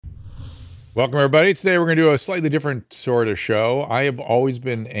Welcome, everybody. Today, we're going to do a slightly different sort of show. I have always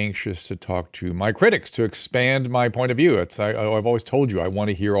been anxious to talk to my critics to expand my point of view. I've always told you I want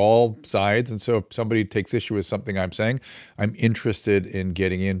to hear all sides. And so if somebody takes issue with something I'm saying, I'm interested in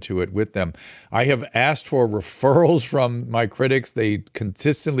getting into it with them. I have asked for referrals from my critics. They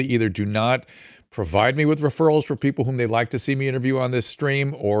consistently either do not provide me with referrals for people whom they'd like to see me interview on this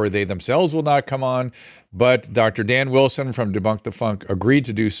stream, or they themselves will not come on. But Dr. Dan Wilson from Debunk the Funk agreed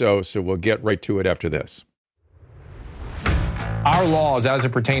to do so, so we'll get right to it after this. Our laws, as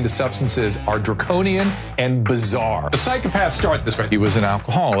it pertains to substances, are draconian and bizarre. The psychopaths start this way. He was an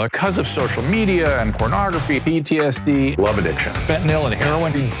alcoholic because of social media and pornography, PTSD, love addiction, fentanyl and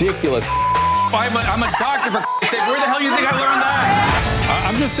heroin. Ridiculous. I'm a doctor, for sake. Where the hell do you think I learned that?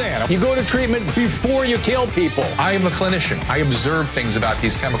 I'm just saying, you go to treatment before you kill people. I am a clinician. I observe things about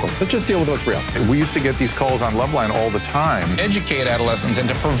these chemicals. Let's just deal with what's real. We used to get these calls on Loveline all the time. Educate adolescents and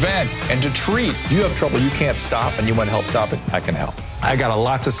to prevent and to treat. If you have trouble you can't stop and you want help stop it, I can help. I got a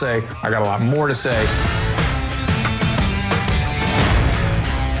lot to say. I got a lot more to say.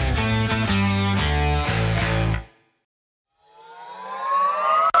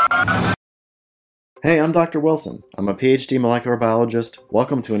 Hey, I'm Dr. Wilson. I'm a PhD molecular biologist.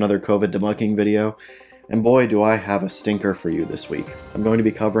 Welcome to another COVID debunking video. And boy, do I have a stinker for you this week. I'm going to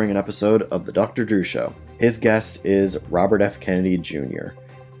be covering an episode of The Dr. Drew Show. His guest is Robert F. Kennedy Jr.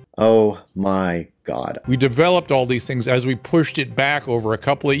 Oh my God. We developed all these things as we pushed it back over a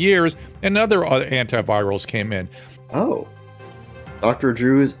couple of years, and other antivirals came in. Oh, Dr.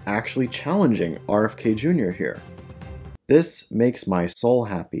 Drew is actually challenging RFK Jr. here. This makes my soul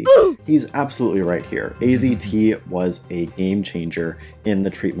happy. He's absolutely right here. AZT was a game changer in the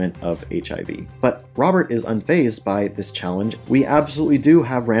treatment of HIV. But Robert is unfazed by this challenge. We absolutely do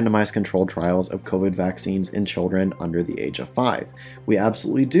have randomized controlled trials of COVID vaccines in children under the age of 5. We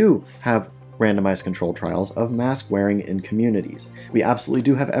absolutely do have randomized controlled trials of mask wearing in communities. We absolutely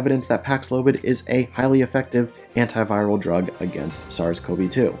do have evidence that Paxlovid is a highly effective antiviral drug against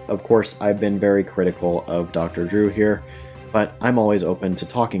SARS-CoV-2. Of course, I've been very critical of Dr. Drew here, but I'm always open to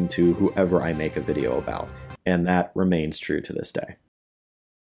talking to whoever I make a video about, and that remains true to this day.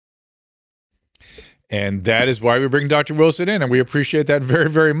 And that is why we bring Dr. Wilson in, and we appreciate that very,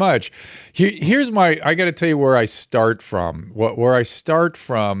 very much. Here's I got to tell you where I start from. Where I start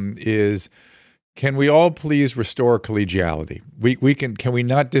from is, can we all please restore collegiality? Can we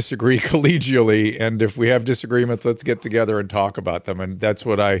not disagree collegially? And if we have disagreements, let's get together and talk about them. And that's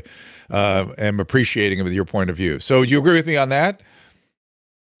what I am appreciating with your point of view. So do you agree with me on that?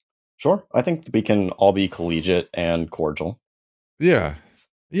 Sure. I think we can all be collegiate and cordial. Yeah.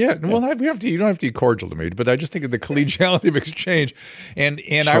 Yeah, well, you don't have to be cordial to me, but I just think of the collegiality of exchange. And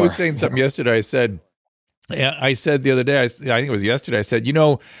sure. I was saying something yesterday. I said the other day, I think it was yesterday, I said,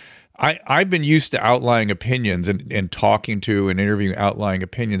 I've been used to outlying opinions and talking to and interviewing outlying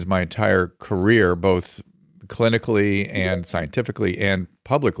opinions my entire career, both clinically and scientifically and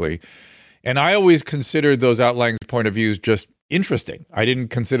publicly. And I always considered those outlying point of views just interesting. I didn't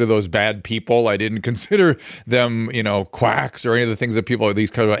consider those bad people. I didn't consider them, quacks or any of the things that these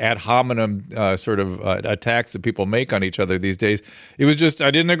kind of ad hominem attacks that people make on each other these days. It was just,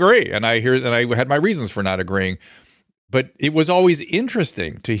 I didn't agree. And I had my reasons for not agreeing. But it was always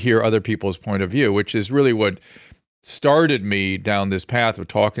interesting to hear other people's point of view, which is really what started me down this path of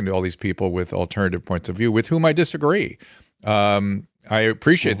talking to all these people with alternative points of view with whom I disagree. I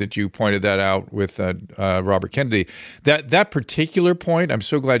appreciate that you pointed that out with Robert Kennedy. That particular point, I'm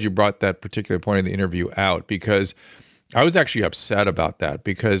so glad you brought that particular point in the interview out, because I was actually upset about that,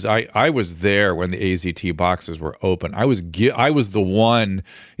 because I was there when the AZT boxes were open. I was the one,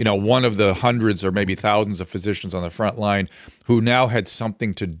 one of the hundreds or maybe thousands of physicians on the front line who now had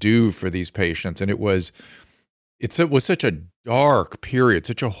something to do for these patients. And it was such a dark period,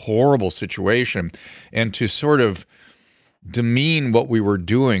 such a horrible situation. And to sort of demean what we were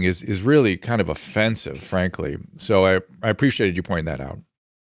doing is really kind of offensive, frankly. So I appreciated you pointing that out.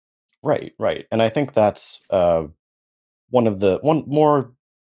 Right. And I think that's the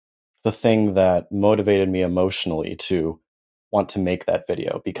thing that motivated me emotionally to want to make that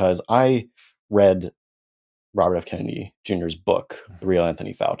video, because I read Robert F. Kennedy Jr.'s book, The Real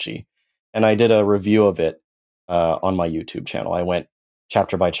Anthony Fauci, and I did a review of it on my YouTube channel. I went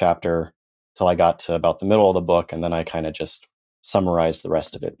chapter by chapter till I got to about the middle of the book, and then I kind of just summarized the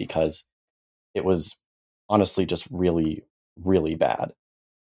rest of it, because it was honestly just really, really bad.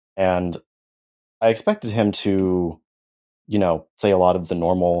 And I expected him to, say a lot of the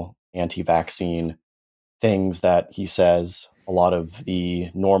normal anti-vaccine things that he says, a lot of the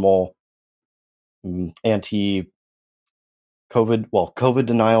normal anti-COVID COVID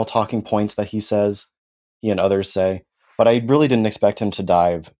denial talking points that he and others say, but I really didn't expect him to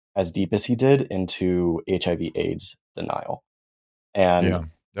dive as deep as he did into HIV/AIDS denial. And yeah,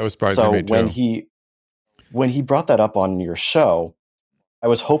 that was surprising me too. When he brought that up on your show, I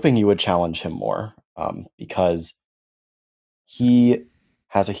was hoping you would challenge him more, because he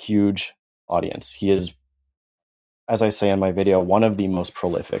has a huge audience. He is, as I say in my video, one of the most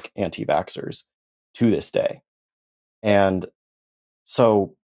prolific anti-vaxxers to this day. And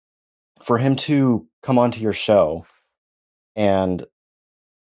so for him to come onto your show and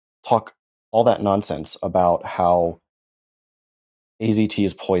talk all that nonsense about how AZT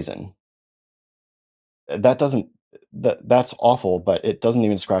is poison, that's awful, but it doesn't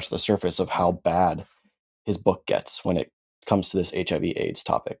even scratch the surface of how bad his book gets when it comes to this HIV/AIDS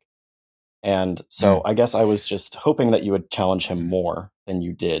topic. And so I guess I was just hoping that you would challenge him more than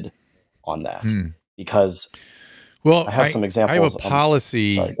you did on that, because I have some examples. I have a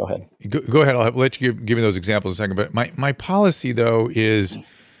policy. Sorry, go ahead. Go ahead. I'll let you give me those examples in a second. But my policy though is,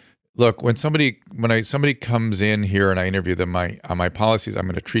 look, when somebody comes in here and I interview them, on my policies, I'm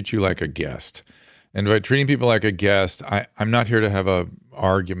going to treat you like a guest. And by treating people like a guest, I'm not here to have a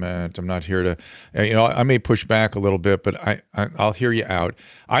argument. I'm not here to, I may push back a little bit, but I'll hear you out.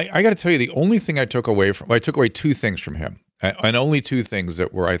 I got to tell you, the only thing I took away two things from him, and only two things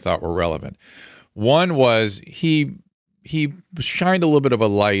that I thought were relevant. One was he shined a little bit of a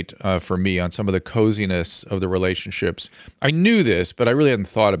light for me on some of the coziness of the relationships. I knew this, but I really hadn't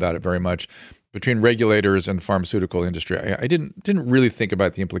thought about it very much, between regulators and pharmaceutical industry. I didn't really think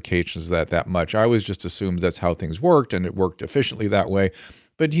about the implications of that much. I always just assumed that's how things worked, and it worked efficiently that way.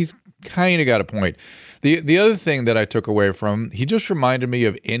 But he's kind of got a point. The other thing that I took away from, he just reminded me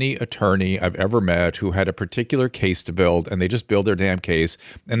of any attorney I've ever met who had a particular case to build, and they just build their damn case,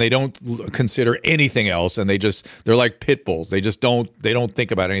 and they don't consider anything else, and they're like pit bulls. They don't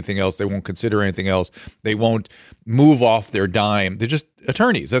think about anything else. They won't consider anything else. They won't move off their dime. They're just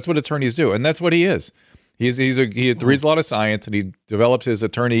attorneys. That's what attorneys do, and that's what he is. He reads a lot of science, and he develops his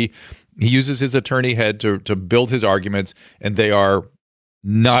attorney. He uses his attorney head to build his arguments, and they are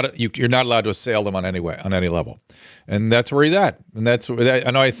not, you're not allowed to assail them on any level. And that's where he's at. And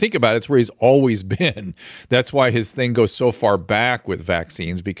I know I think about it, it's where he's always been. That's why his thing goes so far back with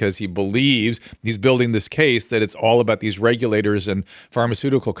vaccines, because he believes he's building this case that it's all about these regulators and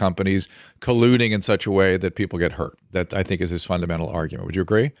pharmaceutical companies colluding in such a way that people get hurt. That, I think, is his fundamental argument. Would you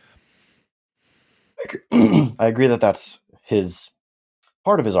agree? I agree that that's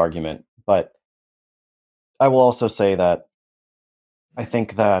part of his argument, but I will also say that I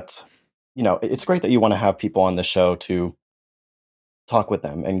think that, it's great that you want to have people on the show to talk with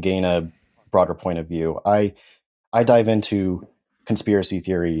them and gain a broader point of view. I dive into conspiracy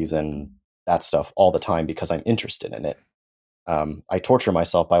theories and that stuff all the time because I'm interested in it. I torture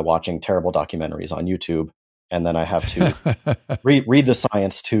myself by watching terrible documentaries on YouTube, and then I have to read the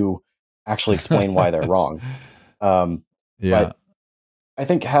science to actually explain why they're wrong. But I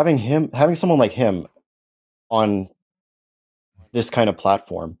think having someone like him on this kind of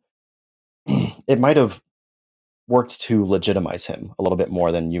platform, it might have worked to legitimize him a little bit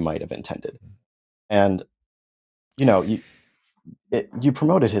more than you might have intended. And you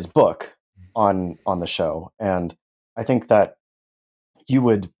promoted his book on the show, and I think that you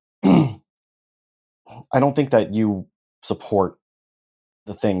would I don't think that you support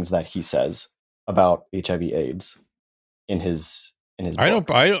the things that he says about HIV/AIDS in his book.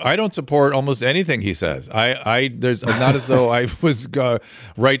 I don't support almost anything he says. There's not as though I was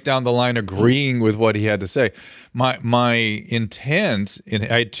right down the line agreeing with what he had to say. My intent,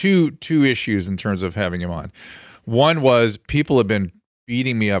 I had two issues in terms of having him on. One was, people have been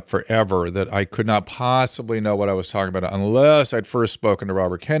beating me up forever that I could not possibly know what I was talking about unless I'd first spoken to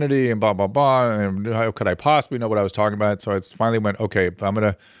Robert Kennedy and blah, blah, blah. And how could I possibly know what I was talking about? So I finally went, okay, if I'm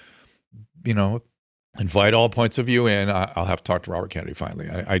going to, invite all points of view in, I'll have to talk to Robert Kennedy finally.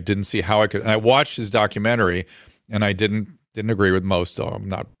 I didn't see how I could, and I watched his documentary, and I didn't agree with most,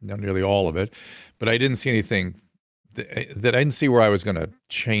 not nearly all of it, but I didn't see anything that I didn't see where I was going to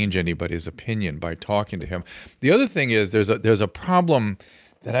change anybody's opinion by talking to him. The other thing is, there's a problem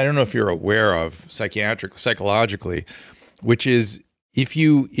that I don't know if you're aware of psychologically, which is if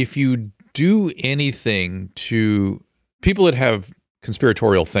you do anything to people that have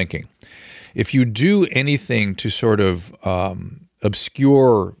conspiratorial thinking, if you do anything to sort of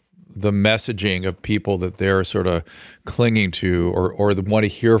obscure the messaging of people that they're sort of clinging to or want to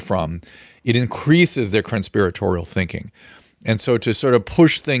hear from, it increases their conspiratorial thinking. And so to sort of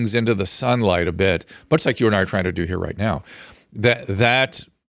push things into the sunlight a bit, much like you and I are trying to do here right now, that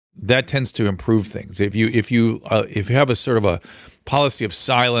that tends to improve things. If you have a sort of a policy of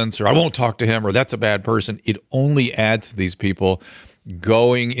silence, or I won't talk to him, or that's a bad person, it only adds to these people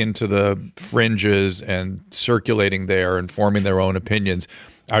going into the fringes and circulating there and forming their own opinions.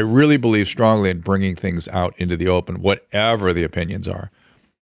 I really believe strongly in bringing things out into the open, whatever the opinions are.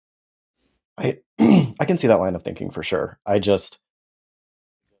 I can see that line of thinking for sure. I just,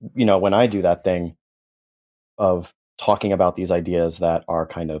 when I do that thing of talking about these ideas that are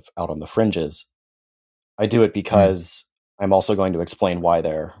kind of out on the fringes, I do it because I'm also going to explain why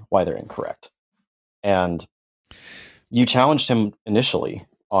they're incorrect. And you challenged him initially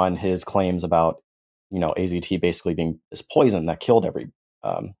on his claims about, AZT basically being this poison that killed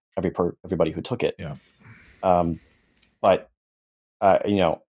everybody who took it. Yeah. But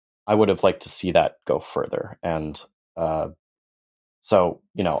I would have liked to see that go further. And so,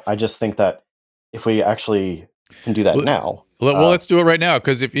 I just think that if we actually can do that now. Well, let's do it right now,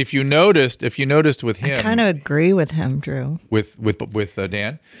 because if you noticed with him, I kind of agree with him, Drew. With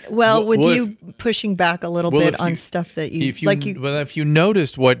Dan. Well, you pushing back a little bit on stuff that if you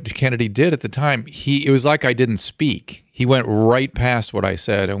noticed what Kennedy did at the time, it was like I didn't speak. He went right past what I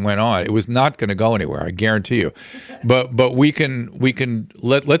said and went on. It was not going to go anywhere, I guarantee you. But let's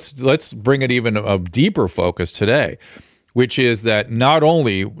bring it even a deeper focus today, which is that not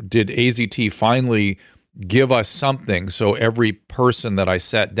only did AZT finally give us something, so every person that I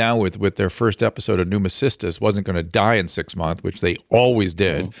sat down with their first episode of pneumocystis wasn't going to die in 6 months, which they always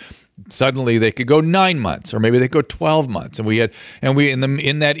did. Mm-hmm. Suddenly they could go 9 months, or maybe they could go 12 months. And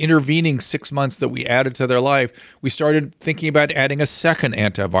in that intervening 6 months that we added to their life, we started thinking about adding a second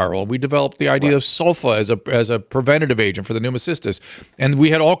antiviral. We developed the idea of sulfa as a preventative agent for the pneumocystis. And we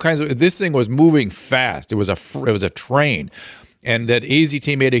had all kinds of, this thing was moving fast. It was a train. And that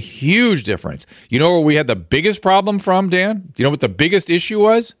AZT made a huge difference. You know where we had the biggest problem from, Dan? Do you know what the biggest issue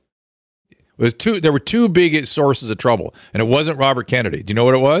was? There were two big sources of trouble, and it wasn't Robert Kennedy. Do you know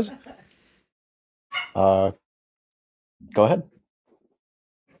what it was? Go ahead.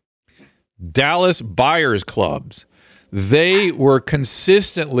 Dallas Buyers Clubs. They were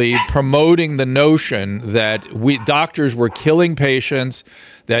consistently promoting the notion that doctors were killing patients,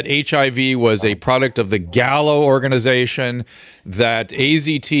 that HIV was a product of the Gallo organization, that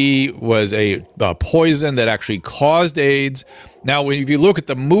AZT was a poison that actually caused AIDS. Now, if you look at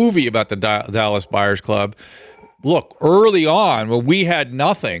the movie about the Dallas Buyers Club, look, early on when we had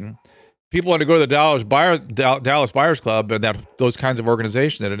nothing, people wanted to go to the Dallas Buyers Club and those kinds of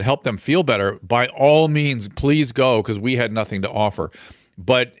organizations that had helped them feel better. By all means, please go, because we had nothing to offer.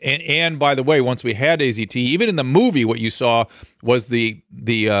 But and by the way, once we had AZT, even in the movie, what you saw was was it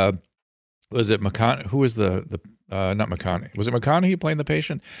McConaughey? Who was not McConaughey? Was it McConaughey playing the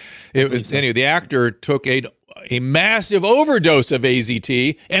patient? Anyway, the actor took a massive overdose of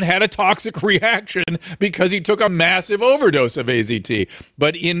AZT and had a toxic reaction because he took a massive overdose of AZT.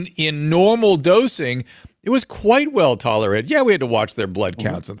 But in normal dosing, it was quite well tolerated. Yeah, we had to watch their blood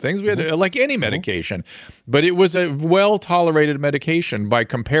counts and things. We had to, like any medication, but it was a well tolerated medication by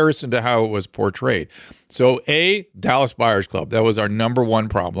comparison to how it was portrayed. So Dallas Buyers Club, that was our number one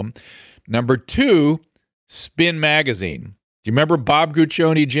problem. Number two, Spin Magazine. Do you remember Bob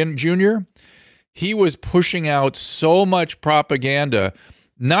Guccione Jr.? He was pushing out so much propaganda,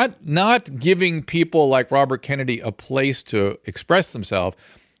 not giving people like Robert Kennedy a place to express themselves.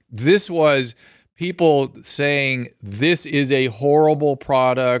 This was people saying this is a horrible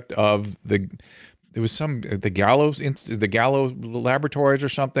product of the Gallo laboratories or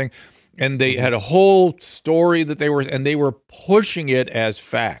something, and they had a whole story that they were pushing it as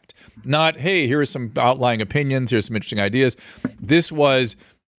fact. Not, hey, here are some outlying opinions, here's some interesting ideas.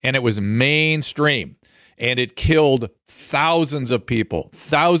 And it was mainstream, and it killed thousands of people.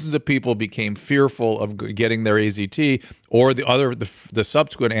 Thousands of people became fearful of getting their AZT or the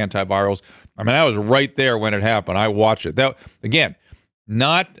subsequent antivirals. I mean, I was right there when it happened. I watched it. That, again,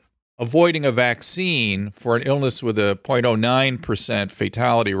 not avoiding a vaccine for an illness with a 0.09%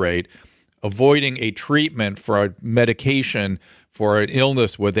 fatality rate, avoiding a treatment for a medication for an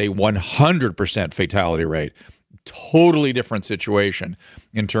illness with a 100% fatality rate. Totally different situation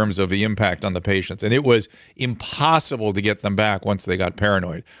in terms of the impact on the patients. And it was impossible to get them back once they got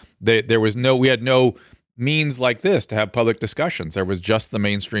paranoid. We had no means like this to have public discussions. There was just the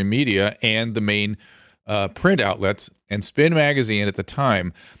mainstream media and the main print outlets. And Spin Magazine at the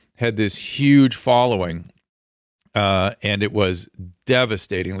time had this huge following, and it was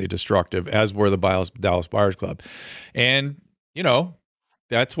devastatingly destructive, as were the Dallas Buyers Club. And,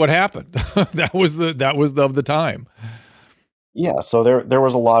 that's what happened. that was of the time. Yeah, so there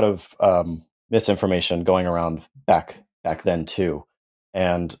was a lot of misinformation going around back then too.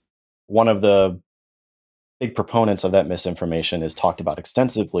 And one of the big proponents of that misinformation is talked about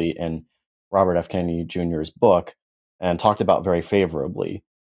extensively in Robert F. Kennedy Jr.'s book and talked about very favorably.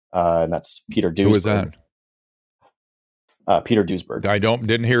 And that's Peter Duesberg. Who was that? Peter Duesberg.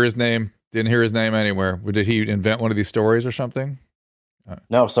 Didn't hear his name. Didn't hear his name anywhere. Did he invent one of these stories or something?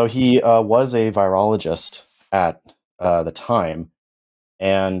 No, so he was a virologist at the time.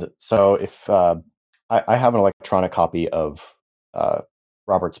 And so if I have an electronic copy of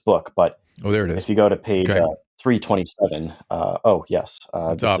Robert's book, but there it is. If you go to page 327, yes,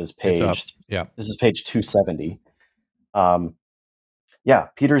 this is page this is page 270.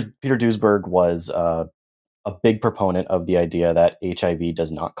 Peter Duesberg was a big proponent of the idea that HIV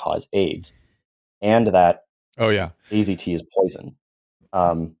does not cause AIDS, and that AZT is poison.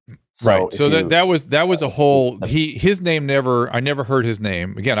 So that was a whole his name I never heard his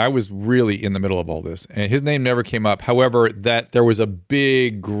name. Again, I was really in the middle of all this, and his name never came up. However, that there was a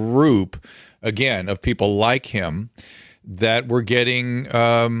big group again of people like him that were getting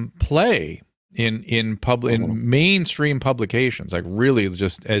play in mainstream publications, like really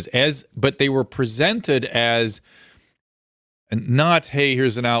just but they were presented as not, hey,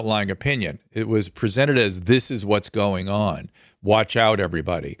 here's an outlying opinion. It was presented as, this is what's going on. Watch out,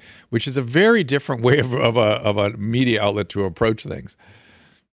 everybody, which is a very different way of a media outlet to approach things.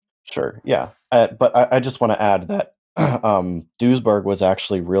 Sure, yeah. But I just want to add that Duesberg was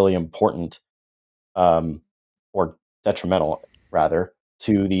actually really important, or detrimental, rather,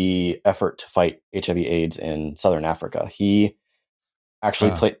 to the effort to fight HIV/AIDS in Southern Africa. He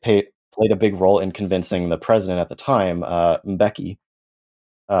actually played a big role in convincing the president at the time, Mbeki,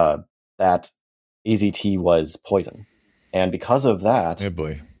 that AZT was poison. And because of that,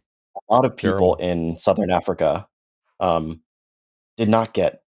 a lot of people in Southern Africa did not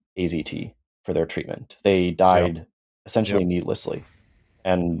get AZT for their treatment. They died essentially needlessly.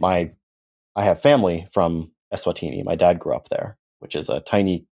 And I have family from Eswatini. My dad grew up there, which is a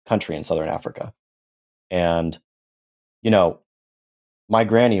tiny country in Southern Africa. And, my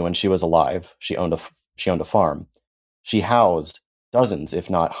granny, when she was alive, she owned a farm. She housed dozens, if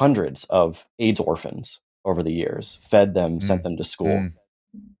not hundreds, of AIDS orphans over the years, fed them, sent them to school.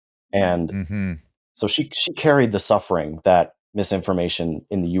 And so she carried the suffering that misinformation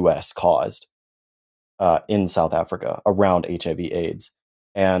in the US caused in South Africa around HIV/AIDS.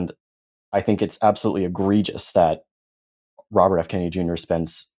 And I think it's absolutely egregious that Robert F. Kennedy Jr.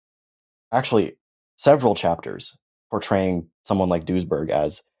 spends actually several chapters portraying someone like Duesberg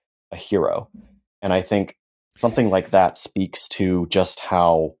as a hero. And I think something like that speaks to just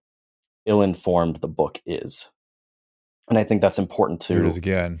how ill-informed the book is. And I think that's important to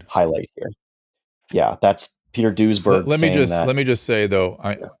highlight here. Yeah, that's Peter Duesberg. Let me just say though,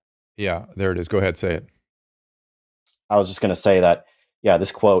 there it is. Go ahead, say it. I was just going to say that,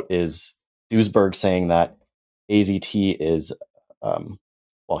 this quote is Duesberg saying that AZT is,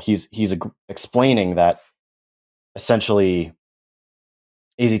 he's explaining that essentially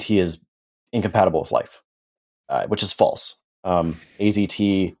AZT is incompatible with life, which is false.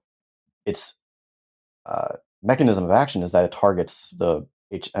 AZT, its mechanism of action is that it targets the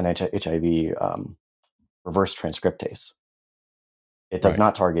HIV reverse transcriptase. It does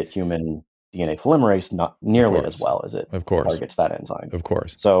not target human DNA polymerase, not nearly as well as it targets that enzyme. Of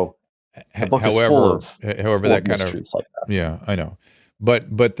course. So the book is full of that kind of mysteries like that. Yeah, I know.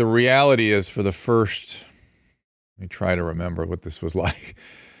 But the reality is, for the first, let me try to remember what this was like.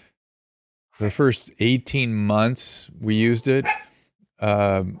 For the first 18 months we used it,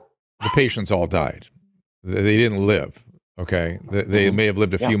 the patients all died. They didn't live. Okay, they may have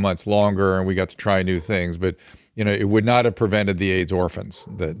lived a few months longer, and we got to try new things, but it would not have prevented the AIDS orphans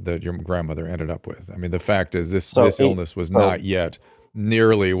that your grandmother ended up with. I mean, the fact is, this illness was not yet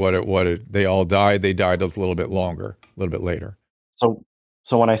nearly what it. They all died. They died a little bit longer, a little bit later. So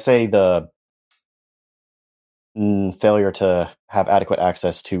when I say the failure to have adequate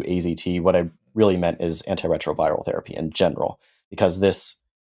access to AZT, what I really meant is antiretroviral therapy in general, because this.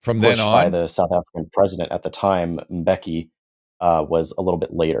 From then on, by the South African president at the time, Mbeki, was a little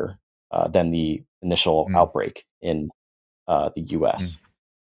bit later than the initial outbreak in the U.S.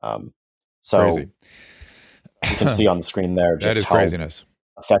 So Crazy. You can see on the screen there just how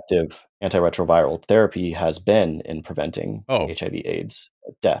effective antiretroviral therapy has been in preventing HIV/AIDS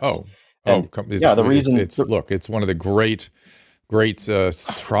deaths. The reason it's one of the great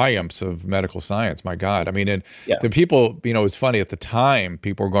triumphs of medical science. My God. I mean, and the people, it's funny, at the time,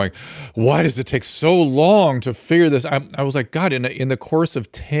 people were going, why does it take so long to figure this? I was like, God, in the course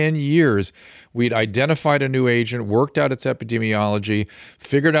of 10 years, we'd identified a new agent, worked out its epidemiology,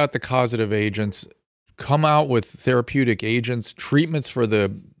 figured out the causative agents, come out with therapeutic agents, treatments for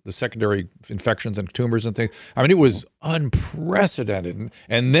the secondary infections and tumors and things. I mean, it was unprecedented,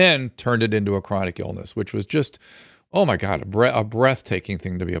 and then turned it into a chronic illness, which was just, oh my God, a breathtaking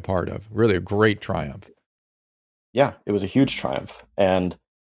thing to be a part of. Really a great triumph. Yeah, it was a huge triumph. And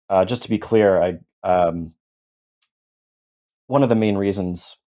just to be clear, one of the main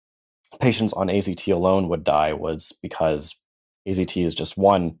reasons patients on AZT alone would die was because AZT is just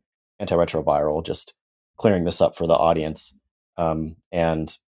one antiretroviral, just clearing this up for the audience.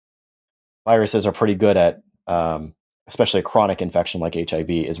 And viruses are pretty good at, especially a chronic infection like HIV,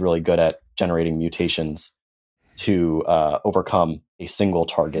 is really good at generating mutations to overcome a single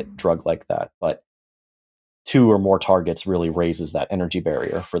target drug like that. But 2 or more targets really raises that energy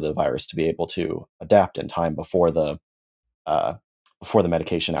barrier for the virus to be able to adapt in time before the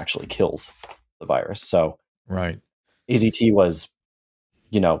medication actually kills the virus. So right, AZT was,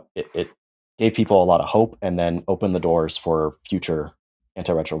 it gave people a lot of hope, and then opened the doors for future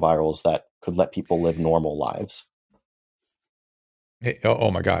antiretrovirals that could let people live normal lives. Oh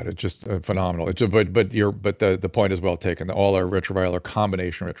my God, it's just phenomenal. But the point is well taken. All our retroviral are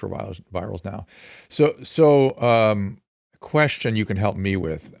combination retrovirals now. So question you can help me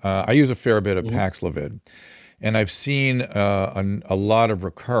with. I use a fair bit of Paxlovid, and I've seen a lot of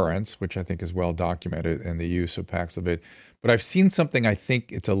recurrence, which I think is well documented in the use of Paxlovid. But I've seen something I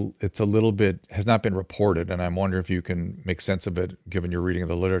think it's a little bit has not been reported, and I'm wondering if you can make sense of it given your reading of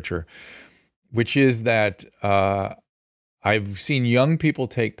the literature, which is that I've seen young people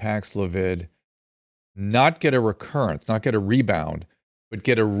take Paxlovid, not get a recurrence, not get a rebound, but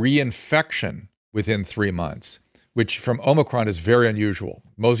get a reinfection within 3 months, which from Omicron is very unusual.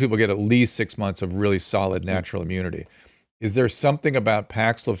 Most people get at least 6 months of really solid natural immunity. Is there something about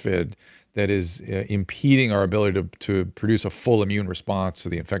Paxlovid that is impeding our ability to produce a full immune response to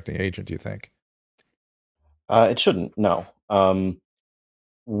the infecting agent, do you think? It shouldn't, no.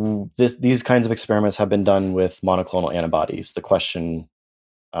 These kinds of experiments have been done with monoclonal antibodies. The question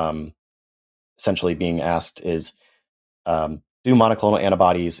essentially being asked is, do monoclonal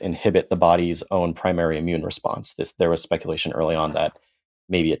antibodies inhibit the body's own primary immune response? There was speculation early on that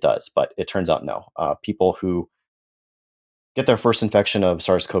maybe it does, but it turns out no. People who get their first infection of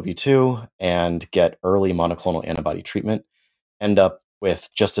SARS-CoV-2 and get early monoclonal antibody treatment end up with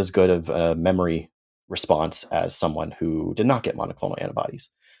just as good of a memory response as someone who did not get monoclonal antibodies.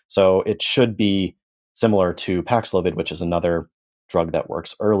 So it should be similar to Paxlovid, which is another drug that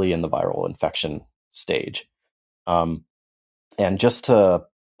works early in the viral infection stage. And just to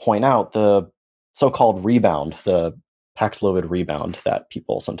point out, the so-called rebound, the Paxlovid rebound that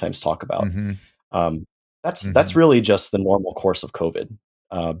people sometimes talk about, that's really just the normal course of COVID.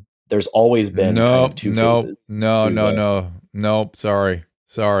 There's always been kind of two phases. No. Sorry.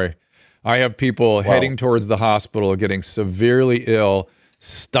 I have people heading towards the hospital, getting severely ill.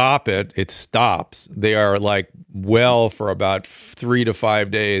 Stop it. It stops. They are like well for about 3 to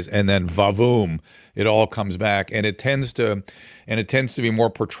 5 days, and then vavoom, it all comes back. And it tends to be more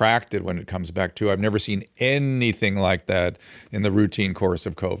protracted when it comes back too. I've never seen anything like that in the routine course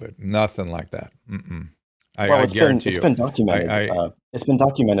of COVID. Nothing like that. I guarantee it's been documented. It's been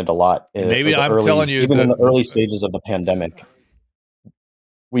documented a lot. Maybe I'm telling you, even in the early stages of the pandemic,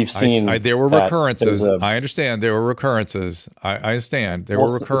 we've seen there were recurrences. I understand there were recurrences. I understand there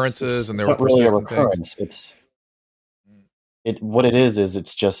were recurrences, and there were persistent really a recurrence. things. What it is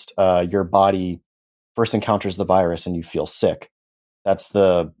it's just your body first encounters the virus and you feel sick. That's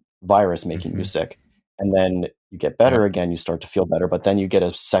the virus making you sick, and then you get better again. You start to feel better, but then you get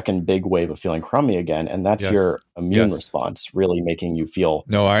a second big wave of feeling crummy again, and that's your immune response really making you feel.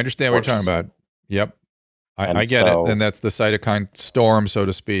 No, I understand what you're talking about. Yep. I get it. And that's the cytokine storm, so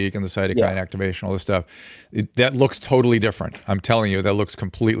to speak, and the cytokine activation, all this stuff. That looks totally different. I'm telling you, that looks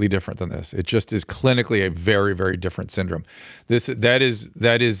completely different than this. It just is clinically a very, very different syndrome.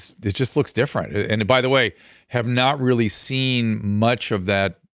 It just looks different. And by the way, have not really seen much of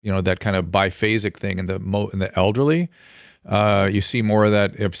that, that kind of biphasic thing in the elderly. You see more of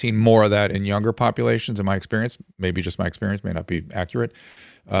that. I've seen more of that in younger populations in my experience. Maybe just my experience, may not be accurate.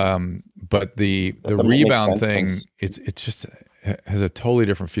 But the rebound thing, it just has a totally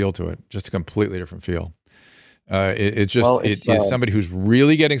different feel to it. Just a completely different feel. It is somebody who's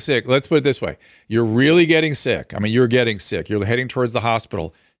really getting sick. Let's put it this way. You're really getting sick. I mean, you're getting sick. You're heading towards the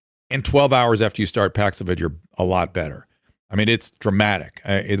hospital, and 12 hours after you start Paxlovid, you're a lot better. I mean, it's dramatic.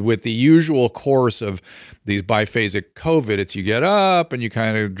 With the usual course of these biphasic COVID, it's you get up and you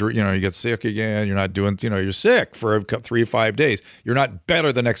kind of, you get sick again. You're not doing, you're sick for 3 or 5 days. You're not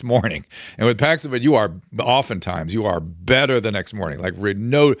better the next morning. And with Paxlovid, you are better the next morning, like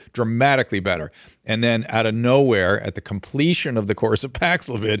dramatically better. And then out of nowhere, at the completion of the course of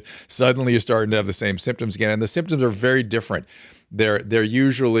Paxlovid, suddenly you're starting to have the same symptoms again. And the symptoms are very different. They're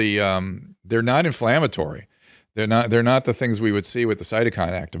usually, they're not inflammatory. They're not the things we would see with the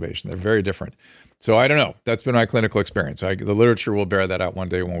cytokine activation. They're very different. So I don't know. That's been my clinical experience. The literature will bear that out one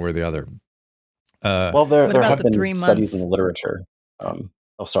day, one way or the other. Well, there have been studies in the literature.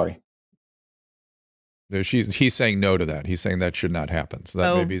 Sorry. He's saying no to that. He's saying that should not happen. So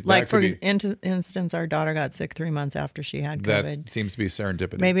that maybe like for instance, our daughter got sick 3 months after she had COVID. That seems to be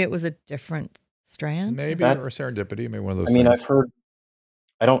serendipity. Maybe it was a different strand. Maybe or serendipity. Maybe one of those. I mean, I've heard.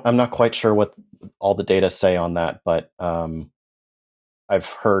 I'm not quite sure what all the data say on that, but I've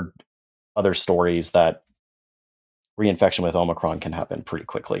heard other stories that reinfection with Omicron can happen pretty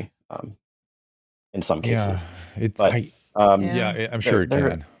quickly in some cases. I'm sure it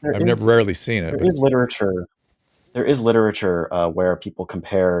can. I've rarely seen it. There is literature where people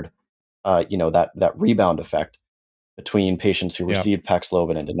compared, that rebound effect between patients who received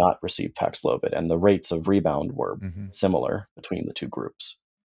Paxlovid and did not receive Paxlovid, and the rates of rebound were similar between the two groups.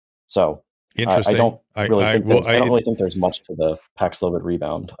 So interesting. I don't really think there's much to the Paxlovid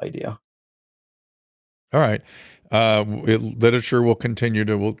rebound idea. All right. Literature will continue.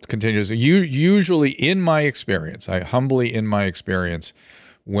 Usually, in my experience,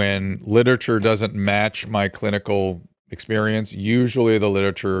 when literature doesn't match my clinical experience, usually the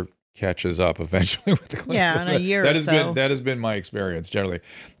literature catches up eventually with the clinical. Yeah, in a year or so. That has been my experience generally.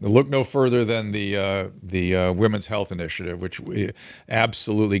 Look no further than the Women's Health Initiative, which we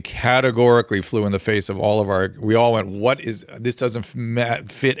absolutely categorically flew in the face of all of our. We all went, this doesn't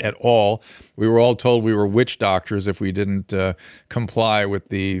fit at all. We were all told we were witch doctors if we didn't comply with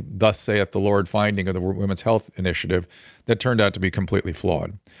the "Thus saith the Lord" finding of the Women's Health Initiative. That turned out to be completely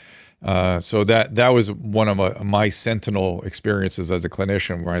flawed. So that was one of my sentinel experiences as a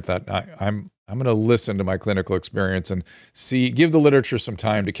clinician, where I thought I'm going to listen to my clinical experience and give the literature some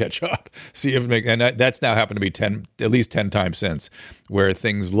time to catch up. See if that's now happened to be at least 10 times since, where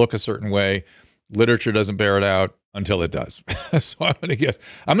things look a certain way, literature doesn't bear it out until it does. So I'm going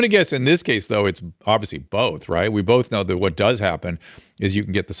to guess in this case, though, it's obviously both, right? We both know that what does happen is you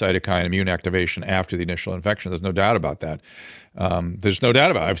can get the cytokine immune activation after the initial infection. There's no doubt about that. There's no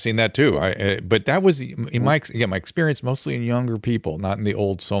doubt about it. I've seen that too. But that was in my experience mostly in younger people, not in the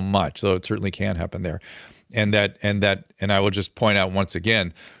old so much. So it certainly can happen there. And I will just point out once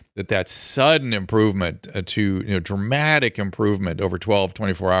again that sudden improvement to dramatic improvement over 12,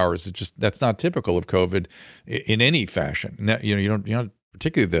 24 hours, that's not typical of COVID in any fashion. You don't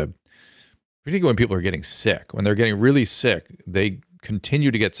particularly when people are getting sick. When they're getting really sick, they continue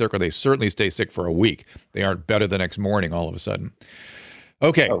to get sick, or they certainly stay sick for a week. They aren't better the next morning all of a sudden.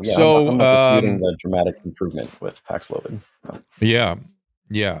 Okay, so I'm not disputing the dramatic improvement with Paxlovid. Yeah.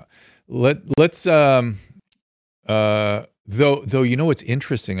 Let's though what's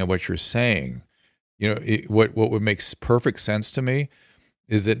interesting in what you're saying, what would make perfect sense to me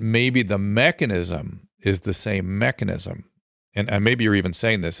is that maybe the mechanism is the same mechanism, and maybe you're even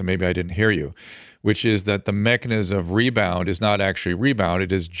saying this, and maybe I didn't hear you, which is that the mechanism of rebound is not actually rebound.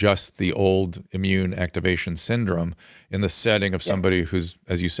 It is just the old immune activation syndrome in the setting of somebody who's,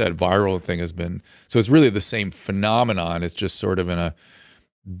 as you said, viral thing has been. So it's really the same phenomenon. It's just sort of in a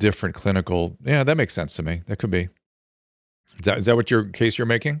different clinical. Yeah, that makes sense to me. That could be. Is that what your case you're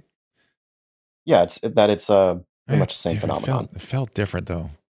making? Yeah, it's pretty much the same phenomenon. It felt different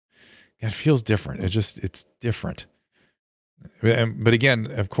though. Yeah, it feels different. It's different. But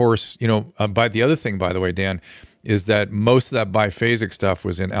again, of course, by the other thing, by the way, Dan, is that most of that biphasic stuff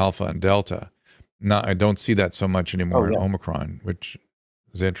was in Alpha and Delta. I don't see that so much anymore in Omicron, which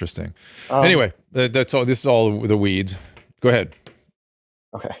is interesting. Anyway, that's all. This is all the weeds. Go ahead.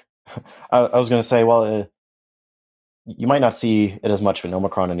 Okay. I was going to say, well, you might not see it as much in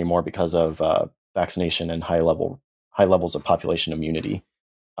Omicron anymore because of vaccination and high levels of population immunity,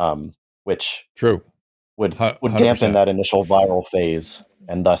 which would dampen that initial viral phase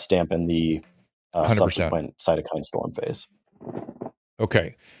and thus dampen the subsequent cytokine storm phase.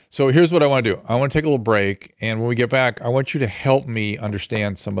 Okay, so here's what I want to do. I want to take a little break, and when we get back, I want you to help me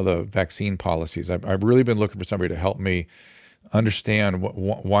understand some of the vaccine policies. I've really been looking for somebody to help me understand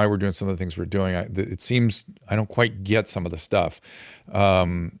why we're doing some of the things we're doing. It seems I don't quite get some of the stuff.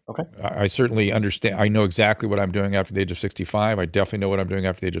 Okay. I certainly understand. I know exactly what I'm doing after the age of 65. I definitely know what I'm doing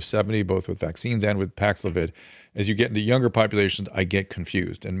after the age of 70, both with vaccines and with Paxlovid. As you get into younger populations, I get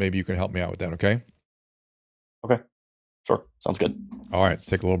confused, and maybe you can help me out with that, okay? Okay. Sure. Sounds good. All right.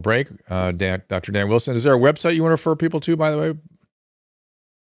 Take a little break. Dr. Dan Wilson, is there a website you want to refer people to, by the way?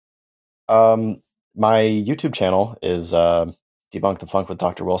 My YouTube channel is Debunk the Funk with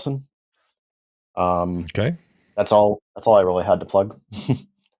Dr. Wilson. Okay. That's all I really had to plug.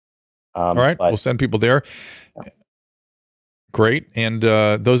 All right. We'll send people there. Yeah. Great. And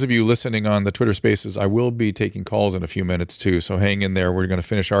those of you listening on the Twitter Spaces, I will be taking calls in a few minutes too. So hang in there. We're going to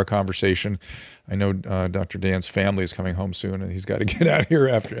finish our conversation. I know Dr. Dan's family is coming home soon, and he's got to get out of here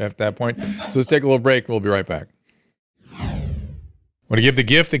after that point. So let's take a little break. We'll be right back. Want to give the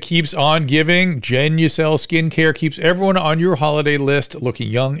gift that keeps on giving? Genucel Skincare keeps everyone on your holiday list looking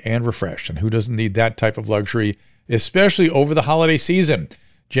young and refreshed. And who doesn't need that type of luxury, especially over the holiday season?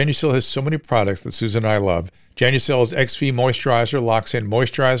 Genucel has so many products that Susan and I love. Genucel's XV Moisturizer locks in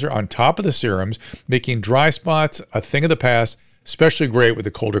moisturizer on top of the serums, making dry spots a thing of the past, especially great with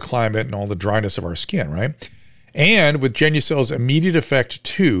the colder climate and all the dryness of our skin, right? And with Genucel's Immediate Effect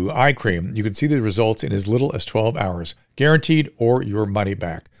 2 eye cream, you can see the results in as little as 12 hours. Guaranteed or your money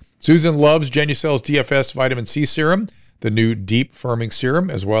back. Susan loves Genucel's DFS Vitamin C Serum, the new Deep Firming Serum,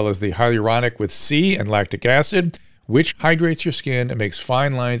 as well as the Hyaluronic with C and lactic acid, which hydrates your skin and makes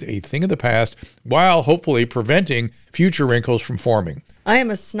fine lines a thing of the past, while hopefully preventing future wrinkles from forming. I am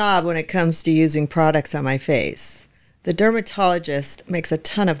a snob when it comes to using products on my face. The dermatologist makes a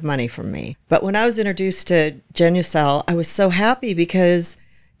ton of money from me. But when I was introduced to Genucel, I was so happy because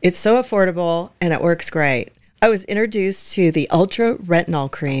it's so affordable and it works great. I was introduced to the Ultra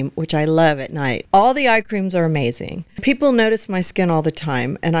Retinol Cream, which I love at night. All the eye creams are amazing. People notice my skin all the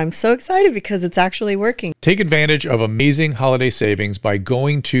time, and I'm so excited because it's actually working. Take advantage of amazing holiday savings by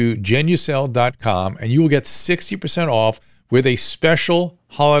going to Genucel.com, and you will get 60% off with a special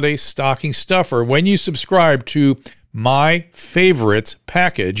holiday stocking stuffer when you subscribe to My Favorites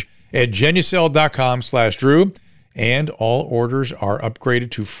package at Genucel.com/Drew. And all orders are upgraded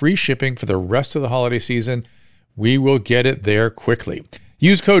to free shipping for the rest of the holiday season. We will get it there quickly.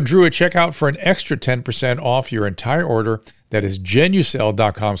 Use code Drew at checkout for an extra 10% off your entire order. That is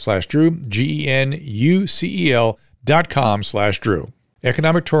Genucel.com/Drew, GENUCEL.com/Drew.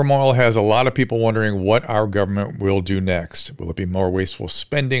 Economic turmoil has a lot of people wondering what our government will do next. Will it be more wasteful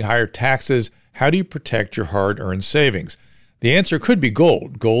spending, higher taxes? How do you protect your hard-earned savings? The answer could be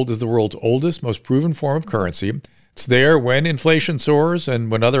gold. Gold is the world's oldest, most proven form of currency. It's there when inflation soars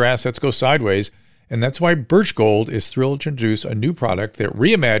and when other assets go sideways. And that's why Birch Gold is thrilled to introduce a new product that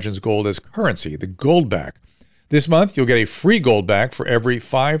reimagines gold as currency, the Goldback. This month, you'll get a free Goldback for every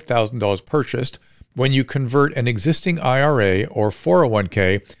 $5,000 purchased when you convert an existing IRA or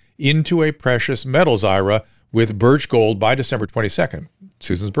 401k into a precious metals IRA with Birch Gold by December 22nd,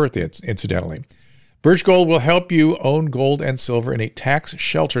 Susan's birthday, incidentally. Birch Gold will help you own gold and silver in a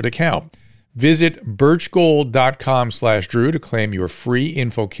tax-sheltered account. Visit birchgold.com/Drew to claim your free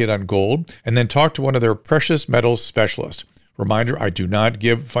info kit on gold, and then talk to one of their precious metals specialists. Reminder, I do not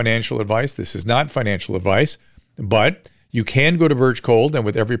give financial advice. This is not financial advice, but you can go to Birch Gold, and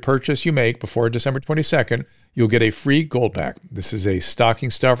with every purchase you make before December 22nd, you'll get a free Goldback. This is a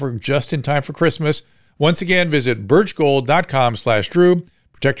stocking stuffer just in time for Christmas. Once again, visit birchgold.com/Drew.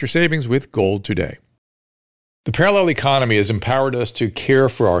 Protect your savings with gold today. The parallel economy has empowered us to care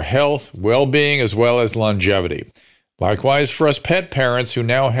for our health, well-being, as well as longevity. Likewise, for us pet parents who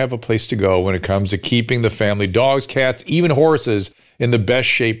now have a place to go when it comes to keeping the family dogs, cats, even horses in the best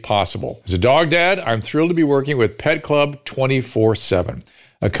shape possible. As a dog dad, I'm thrilled to be working with Pet Club 24/7,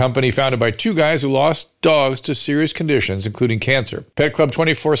 a company founded by two guys who lost dogs to serious conditions, including cancer. Pet Club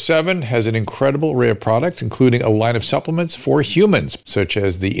 24/7 has an incredible array of products, including a line of supplements for humans, such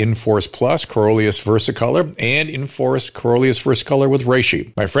as the Inforce Plus Coreolus Versicolor and Inforce Coreolus Versicolor with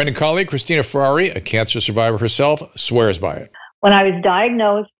reishi. My friend and colleague, Christina Ferrari, a cancer survivor herself, swears by it. When I was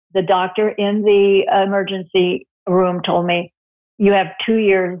diagnosed, the doctor in the emergency room told me, you have 2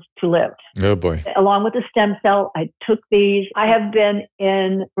 years to live. Oh, boy. Along with the stem cell, I took these. I have been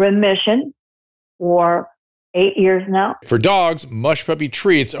in remission for 8 years now. For dogs, Mush Puppy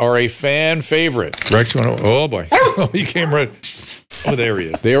treats are a fan favorite. Rex, oh, boy. Oh, he came right. Oh, there he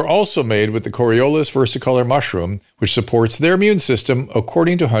is. They are also made with the Coriolis versicolor mushroom, which supports their immune system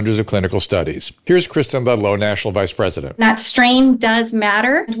according to hundreds of clinical studies. Here's Kristen Ludlow, National Vice President. That strain does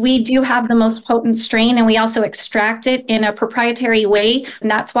matter. We do have the most potent strain, and we also extract it in a proprietary way.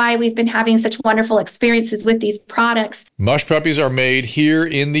 And that's why we've been having such wonderful experiences with these products. Mush Puppies are made here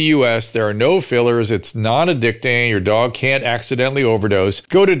in the U.S. There are no fillers. It's non-addicting. Your dog can't accidentally overdose.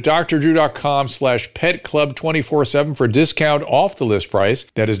 Go to drdrew.com/petclub247 for a discount off the list price.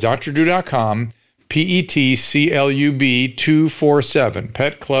 That is drdrew.com, PETCLUB 247,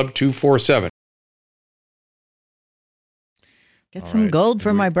 Pet Club 247. Get some gold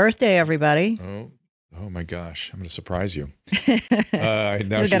for my birthday, everybody. Oh my gosh, I'm going to surprise you. Now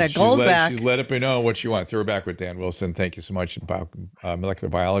you got a gold back. She's let me know what she wants. Throw her back with Dan Wilson. Thank you so much. Molecular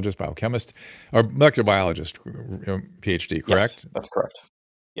biologist, biochemist, or molecular biologist, PhD, correct? Yes, that's correct.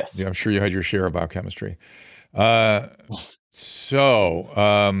 Yes. Yeah, I'm sure you had your share of biochemistry. So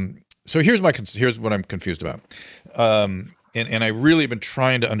here's what I'm confused about. And I really have been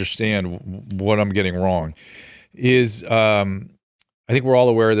trying to understand what I'm getting wrong is, I think we're all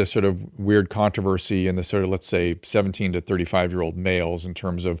aware of this sort of weird controversy in the sort of, let's say, 17 to 35-year-old males in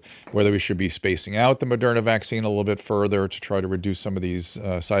terms of whether we should be spacing out the Moderna vaccine a little bit further to try to reduce some of these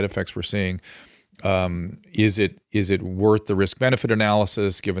side effects we're seeing. Is it worth the risk-benefit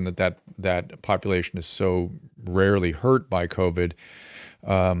analysis, given that population is so rarely hurt by COVID?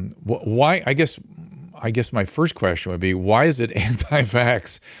 Why? I guess my first question would be, why is it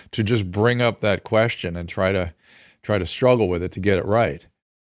anti-vax to just bring up that question and try to struggle with it to get it right?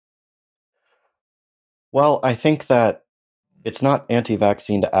 Well, I think that it's not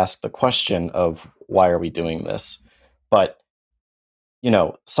anti-vaccine to ask the question of why are we doing this, but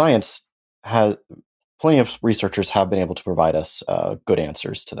science has plenty of researchers have been able to provide us good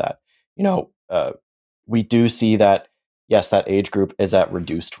answers to that. We do see that yes, that age group is at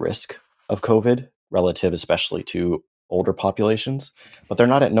reduced risk of COVID, relative especially to older populations, but they're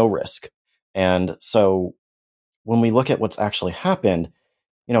not at no risk, and so when we look at what's actually happened,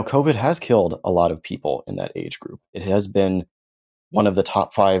 COVID has killed a lot of people in that age group. It has been one of the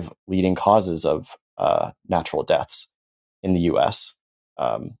top 5 leading causes of natural deaths in the U.S.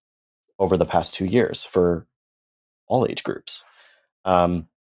 Over the past 2 years for all age groups. And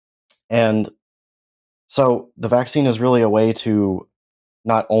so the vaccine is really a way to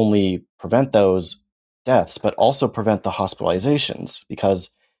not only prevent those deaths, but also prevent the hospitalizations,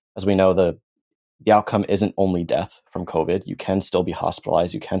 because as we know, the outcome isn't only death from COVID. You can still be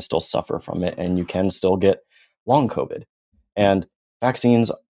hospitalized, you can still suffer from it, and you can still get long COVID. And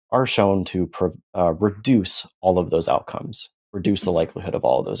vaccines are shown to reduce all of those outcomes, reduce the likelihood of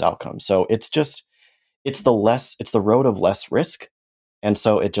all of those outcomes. So it's the road of less risk. And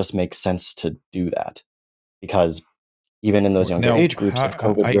so it just makes sense to do that, because even in those younger age groups, if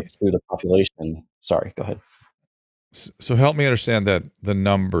COVID rips through the population, sorry, go ahead. So help me understand that the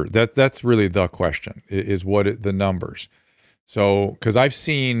number, that's really the question, is the numbers. So, because I've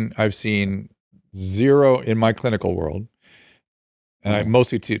seen zero in my clinical world, and I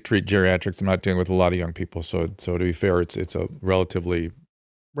mostly treat geriatrics. I'm not dealing with a lot of young people. So to be fair, it's a relatively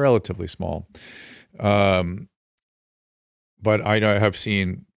small. But I have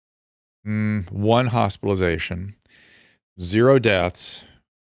seen 1 hospitalization, 0 deaths,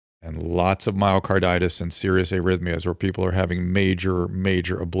 and lots of myocarditis and serious arrhythmias, where people are having major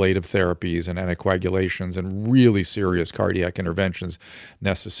ablative therapies and anticoagulations and really serious cardiac interventions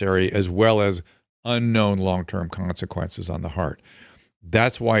necessary, as well as unknown long-term consequences on the heart.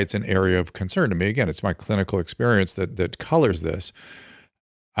 That's why it's an area of concern to me. Again, it's my clinical experience that colors this.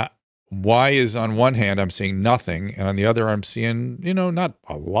 Why is, on one hand, I'm seeing nothing, and on the other, I'm seeing, not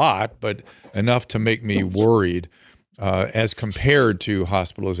a lot, but enough to make me worried, as compared to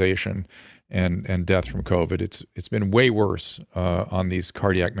hospitalization and death from COVID. It's been way worse on these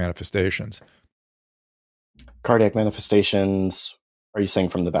cardiac manifestations. Cardiac manifestations, are you saying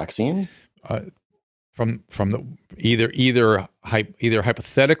from the vaccine? From the either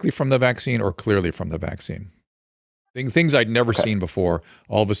hypothetically from the vaccine or clearly from the vaccine. Things I'd never seen before,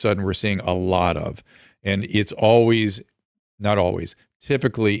 all of a sudden we're seeing a lot of. And it's not always,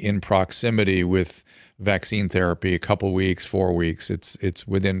 typically in proximity with vaccine therapy, a couple weeks, 4 weeks, it's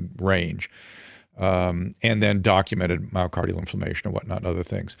within range. And then documented myocardial inflammation and whatnot, and other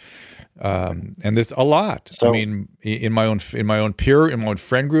things. And this a lot. So, I mean, in my own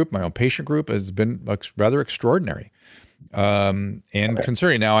friend group, my own patient group, has been rather extraordinary. And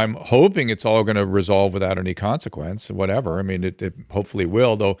concerning. Now, I'm hoping it's all going to resolve without any consequence, whatever. I mean, it hopefully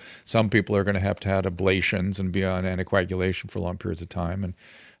will, though some people are going to have ablations and be on anticoagulation for long periods of time. And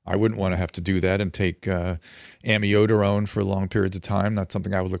I wouldn't want to have to do that and take amiodarone for long periods of time. Not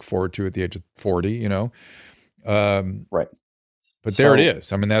something I would look forward to at the age of 40, you know. Right. But there it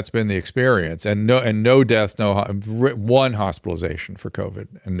is. I mean, that's been the experience, and no deaths, one hospitalization for COVID,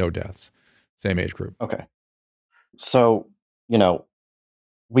 and no deaths. Same age group. Okay. So,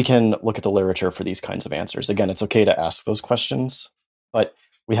 we can look at the literature for these kinds of answers. Again, it's okay to ask those questions, but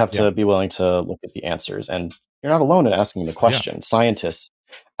we have to be willing to look at the answers. And you're not alone in asking the question. Yeah. Scientists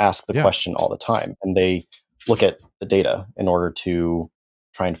ask the question all the time, and they look at the data in order to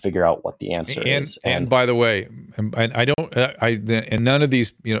try and figure out what the answer is. And by the way, and none of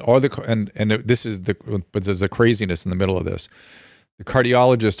these, this is but there's a craziness in the middle of this. The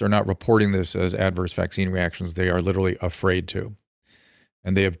cardiologists are not reporting this as adverse vaccine reactions. They are literally afraid to.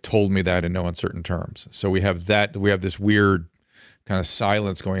 And they have told me that in no uncertain terms. So we have this weird kind of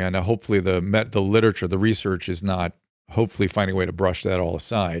silence going on. Now, hopefully the literature, the research is not hopefully finding a way to brush that all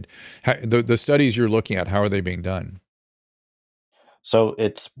aside. The studies you're looking at, how are they being done? So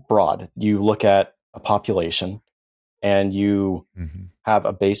it's broad. You look at a population and you have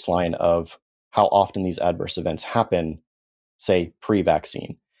a baseline of how often these adverse events happen, say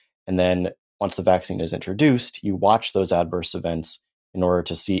pre-vaccine. And then once the vaccine is introduced, you watch those adverse events in order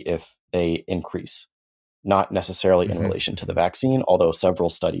to see if they increase, not necessarily in relation to the vaccine, although several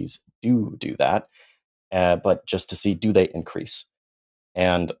studies do that, but just to see, do they increase?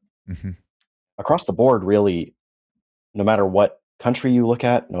 And across the board, really, no matter what country you look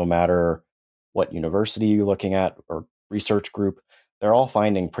at, no matter what university you're looking at or research group, they're all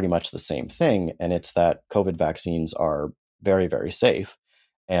finding pretty much the same thing. And it's that COVID vaccines are very, very safe.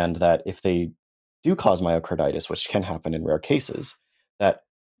 And that if they do cause myocarditis, which can happen in rare cases, that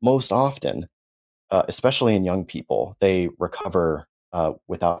most often, especially in young people, they recover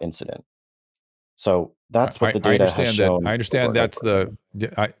without incident. So that's what the data has shown. I understand that's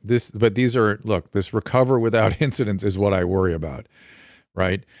this recover without incidents is what I worry about,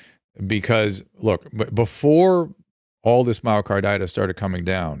 right? Because look, before all this myocarditis started coming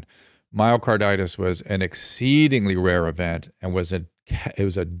down, myocarditis was an exceedingly rare event and it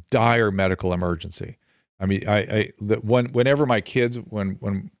was a dire medical emergency. I mean, whenever my kids,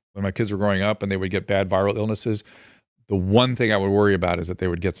 when my kids were growing up and they would get bad viral illnesses, the one thing I would worry about is that they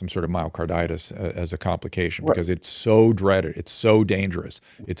would get some sort of myocarditis as a complication, because it's so dreaded, it's so dangerous,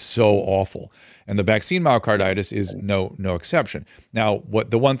 it's so awful. And the vaccine myocarditis is no exception. Now,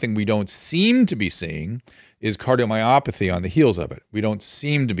 the one thing we don't seem to be seeing is cardiomyopathy on the heels of it. We don't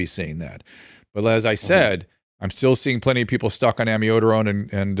seem to be seeing that. But as I said, I'm still seeing plenty of people stuck on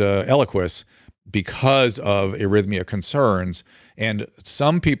amiodarone and Eliquis because of arrhythmia concerns, and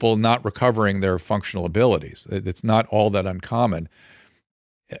some people not recovering their functional abilities. It's not all that uncommon.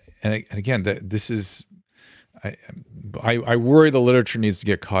 And again, this is, I worry the literature needs to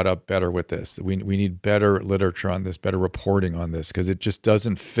get caught up better with this. We need better literature on this, better reporting on this, because it just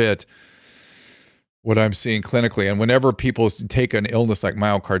doesn't fit what I'm seeing clinically. And whenever people take an illness like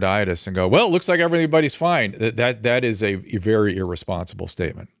myocarditis and go, well, it looks like everybody's fine, that is a very irresponsible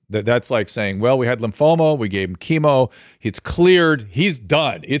statement. That's like saying, well, we had lymphoma, we gave him chemo, it's cleared, he's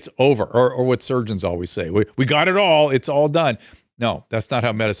done, it's over. Or what surgeons always say, we got it all, it's all done. No, that's not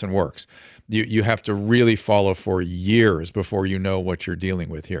how medicine works. You have to really follow for years before you know what you're dealing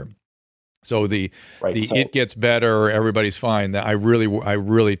with here. So it gets better, everybody's fine. I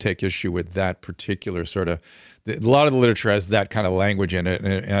really take issue with that particular sort of. A lot of the literature has that kind of language in it,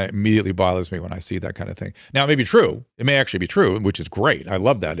 and it immediately bothers me when I see that kind of thing. Now, it may be true. It may actually be true, which is great. I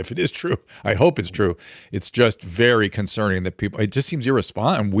love that. If it is true, I hope it's true. It's just very concerning that people. It just seems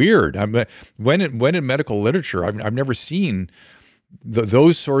irresponsible and weird. When in medical literature, I've never seen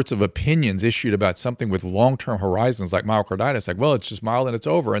those sorts of opinions issued about something with long-term horizons like myocarditis, like, well, it's just mild and it's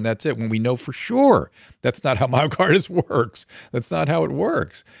over and that's it, when we know for sure that's not how myocarditis works. That's not how it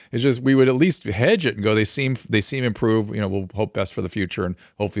works. It's just, we would at least hedge it and go, they seem improved, we'll hope best for the future and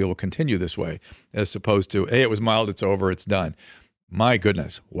hopefully it will continue this way, as opposed to, hey, it was mild, it's over, it's done. My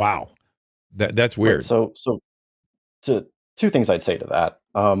goodness. Wow. That's weird. Right, so two things I'd say to that.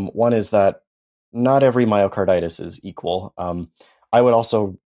 One is that not every myocarditis is equal. I would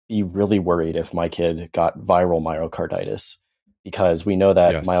also be really worried if my kid got viral myocarditis, because we know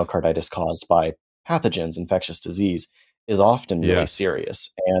that myocarditis caused by pathogens, infectious disease, is often really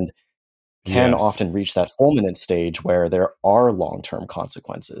serious and can often reach that fulminant stage where there are long-term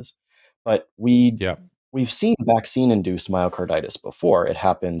consequences. But we've seen vaccine-induced myocarditis before. It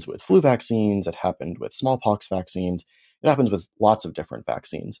happens with flu vaccines. It happened with smallpox vaccines. It happens with lots of different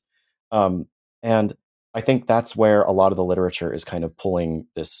vaccines. And I think that's where a lot of the literature is kind of pulling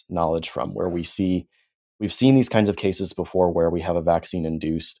this knowledge from, where we see we've seen these kinds of cases before where we have a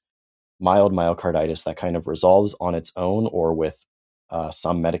vaccine-induced mild myocarditis that kind of resolves on its own or with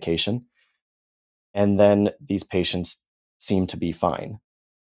some medication. And then these patients seem to be fine.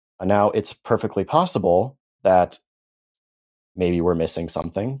 Now, it's perfectly possible that maybe we're missing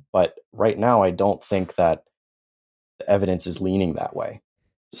something, but right now I don't think that the evidence is leaning that way.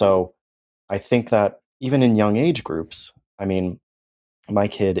 So I think that even in young age groups, I mean, my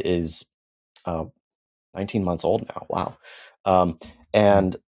kid is 19 months old now. Wow.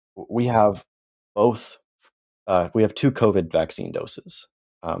 And we have we have 2 COVID vaccine doses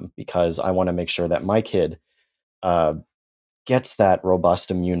because I want to make sure that my kid gets that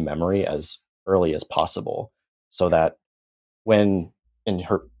robust immune memory as early as possible so that when in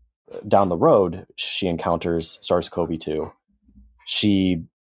her down the road she encounters SARS-CoV-2, she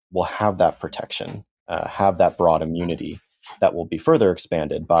will have that protection, have that broad immunity that will be further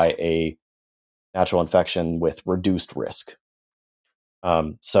expanded by a natural infection with reduced risk.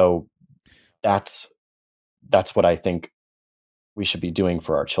 So that's what I think we should be doing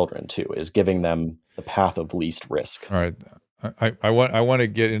for our children too, is giving them the path of least risk. All right. I want to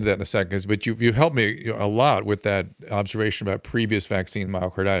get into that in a second, but you've helped me a lot with that observation about previous vaccine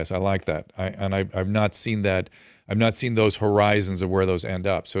myocarditis. I like that. I've not seen that. I've not seen those horizons of where those end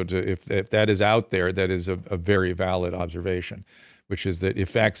up. So if that is out there, that is a very valid observation, which is that if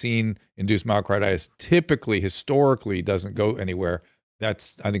vaccine-induced myocarditis typically, historically, doesn't go anywhere, I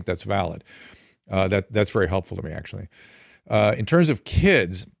think that's valid. That's very helpful to me, actually. In terms of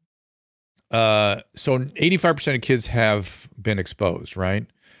kids, so 85% of kids have been exposed, right?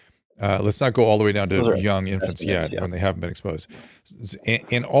 Let's not go all the way down to young infants yet when they haven't been exposed.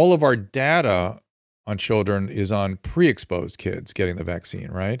 And all of our data on children is on pre-exposed kids getting the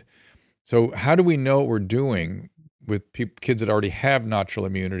vaccine, right? So how do we know what we're doing with kids that already have natural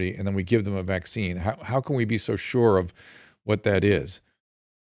immunity and then we give them a vaccine? How can we be so sure of what that is?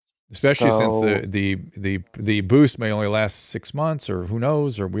 Especially since the boost may only last 6 months, or who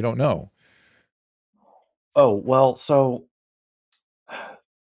knows, or we don't know. Oh, well, so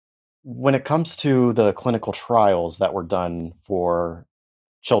when it comes to the clinical trials that were done for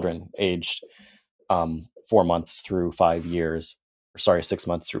children aged 4 months through 5 years, or sorry, 6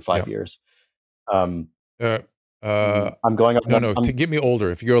 months through 5 years, I'm going up. No, to get me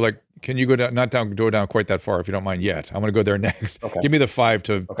older. If you go can you go down? Not down, go down quite that far, if you don't mind yet. I'm going to go there next. Okay. Give me the 5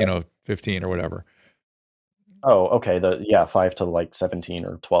 to 15 or whatever. Oh, okay. 5 to 17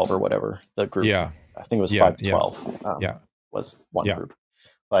 or 12 or whatever the group. Yeah, I think it was 5 to 12. Was one group.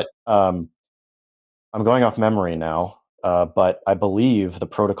 But I'm going off memory now. But I believe the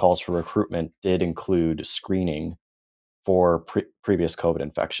protocols for recruitment did include screening for previous COVID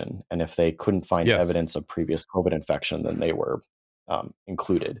infection. And if they couldn't find evidence of previous COVID infection, then they were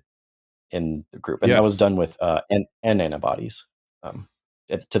included in the group. And that was done with N antibodies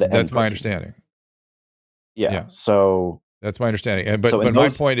to the N. That's my understanding. Yeah. So that's my understanding. But my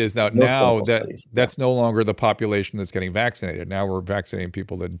point is that now that's no longer the population that's getting vaccinated. Now we're vaccinating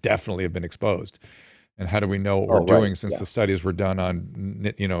people that definitely have been exposed. And how do we know what we're doing since the studies were done on,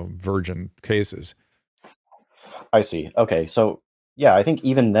 virgin cases? I see. Okay. So I think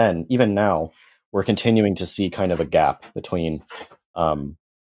even now, we're continuing to see kind of a gap between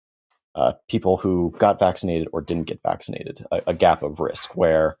people who got vaccinated or didn't get vaccinated, a gap of risk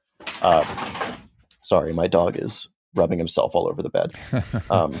where, sorry, my dog is rubbing himself all over the bed.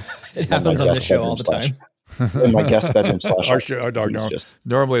 It happens on this show all the time. In my guest bedroom / our dog.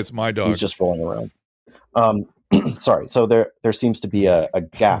 Normally it's my dog. He's just rolling around. Sorry. So there seems to be a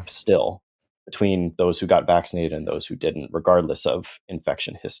gap still between those who got vaccinated and those who didn't, regardless of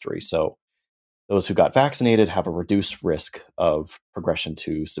infection history. So those who got vaccinated have a reduced risk of progression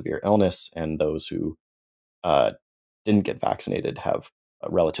to severe illness, and those who didn't get vaccinated have a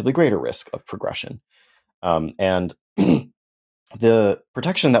relatively greater risk of progression. And the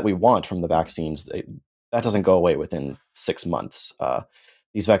protection that we want from the vaccines, that doesn't go away within 6 months.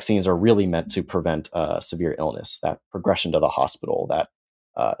 These vaccines are really meant to prevent severe illness, that progression to the hospital, that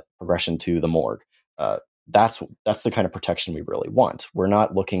progression to the morgue. That's the kind of protection we really want. We're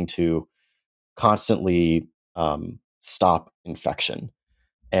not looking to constantly stop infection,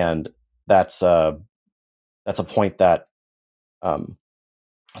 and that's a point that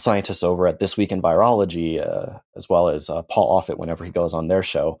scientists over at This Week in Virology, as well as Paul Offit, whenever he goes on their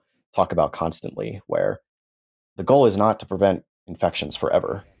show, talk about constantly, where the goal is not to prevent infections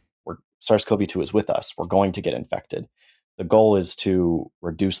forever. SARS-CoV-2 is with us. We're going to get infected. The goal is to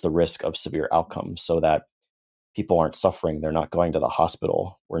reduce the risk of severe outcomes so that people aren't suffering. They're not going to the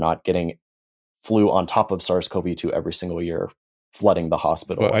hospital. We're not getting flu on top of SARS-CoV-2 every single year flooding the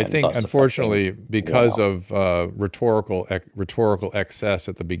hospital. But I and think, thus unfortunately, affecting because everyone else. of rhetorical excess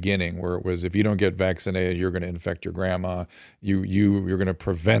at the beginning, where it was, if you don't get vaccinated, you're going to infect your grandma. You're going to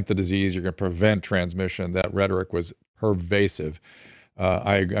prevent the disease. You're going to prevent transmission. That rhetoric was pervasive.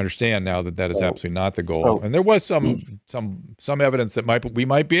 I understand now that that is absolutely not the goal. And there was some evidence that we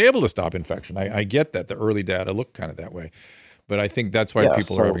might be able to stop infection. I get that the early data looked kind of that way, but I think that's why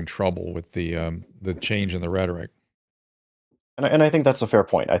people are having trouble with the change in the rhetoric. And I think that's a fair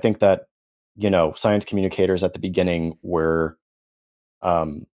point. I think that, science communicators at the beginning were, a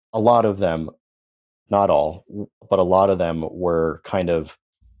lot of them, not all, but a lot of them were kind of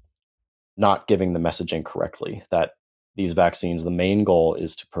not giving the messaging correctly, that these vaccines, the main goal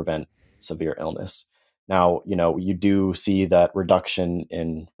is to prevent severe illness. Now, you do see that reduction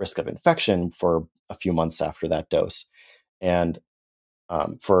in risk of infection for a few months after that dose. And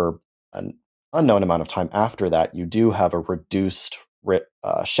for an unknown amount of time after that, you do have a reduced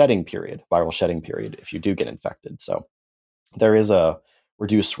shedding period, viral shedding period, if you do get infected. So there is a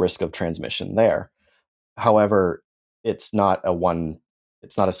reduced risk of transmission there. However, it's not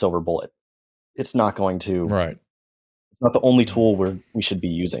a silver bullet. It's not going to, right. It's not the only tool we should be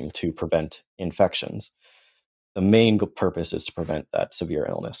using to prevent infections. The main purpose is to prevent that severe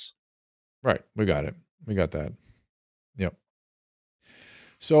illness. Right. We got it. We got that. Yep.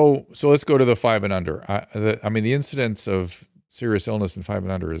 So let's go to the 5 and under. I mean, the incidence of serious illness in 5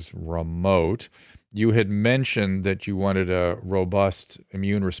 and under is remote. You had mentioned that you wanted a robust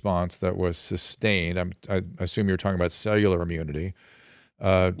immune response that was sustained. I assume you're talking about cellular immunity.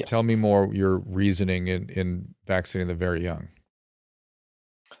 Yes. Tell me more your reasoning in vaccinating the very young.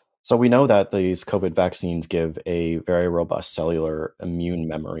 So we know that these COVID vaccines give a very robust cellular immune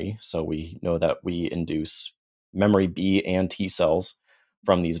memory. So we know that we induce memory B and T cells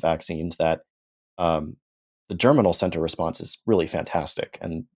from these vaccines, that the germinal center response is really fantastic.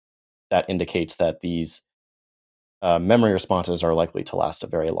 And that indicates that these memory responses are likely to last a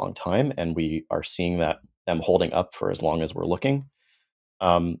very long time. And we are seeing that them holding up for as long as we're looking.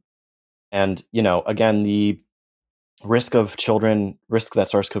 And, again, the risk that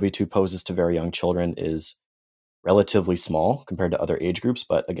SARS-CoV-2 poses to very young children is relatively small compared to other age groups.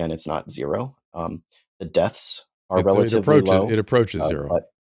 But again, it's not zero. The deaths are relatively low. It approaches zero.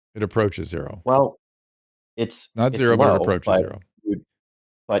 It approaches zero. Well, it's not zero, low, but it approaches zero.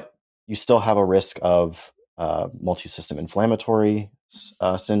 But you still have a risk of multi-system inflammatory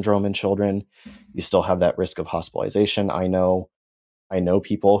syndrome in children. You still have that risk of hospitalization. I know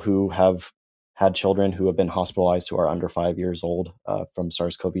people who have had children who have been hospitalized who are under 5 years old from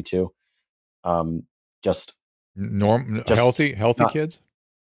SARS-CoV-2. Healthy kids?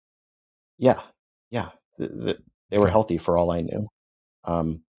 Yeah. They were healthy for all I knew.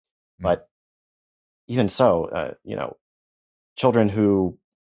 But even so, children who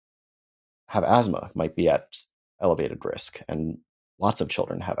have asthma might be at elevated risk, and lots of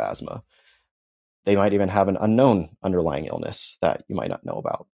children have asthma. They might even have an unknown underlying illness that you might not know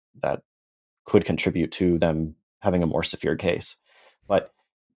about that could contribute to them having a more severe case. But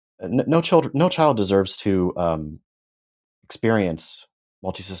no child deserves to experience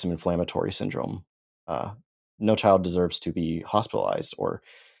multisystem inflammatory syndrome. No child deserves to be hospitalized or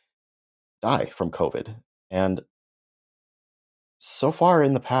die from COVID. And so far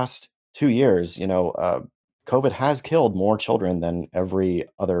in the past 2 years, COVID has killed more children than every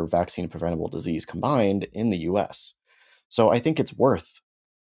other vaccine preventable disease combined in the US. So I think it's worth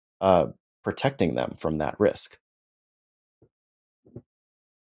protecting them from that risk.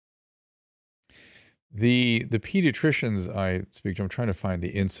 The pediatricians I speak to, I'm trying to find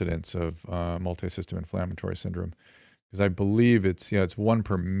the incidence of multisystem inflammatory syndrome, because I believe it's 1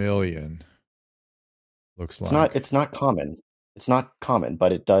 per million. Looks like it's not common. It's not common,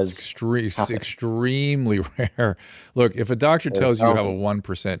 but it does. It's extremely rare. Look, if a doctor tells you you have a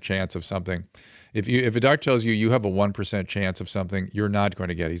 1% chance of something, if a doctor tells you you have a 1% chance of something, you're not going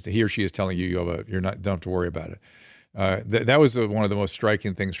to get it. He or she is telling you don't have to worry about it. That was one of the most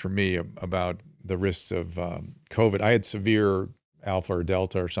striking things for me about the risks of COVID. I had severe alpha or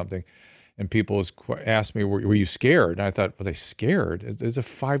delta or something, and people asked me, "Were you scared?" And I thought, "Were they scared?" There's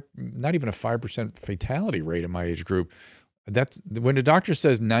not even a 5% fatality rate in my age group. That's when the doctor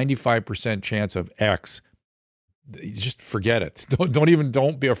says 95% chance of X, just forget it.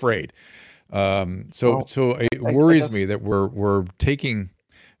 Don't be afraid. It worries me that we're taking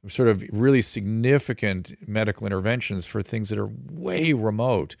sort of really significant medical interventions for things that are way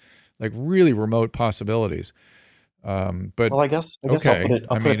remote, like really remote possibilities. But I guess I'll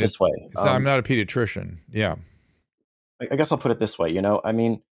put it this way. I'm not a pediatrician. Yeah. I guess I'll put it this way.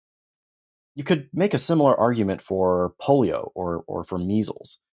 you could make a similar argument for polio or for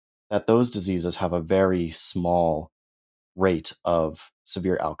measles, that those diseases have a very small rate of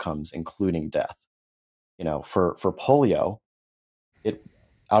severe outcomes, including death. For polio,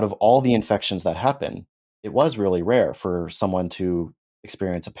 out of all the infections that happen, it was really rare for someone to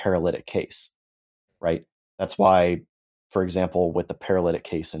experience a paralytic case, right? That's why, for example, with the paralytic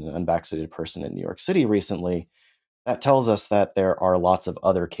case in an unvaccinated person in New York City recently, that tells us that there are lots of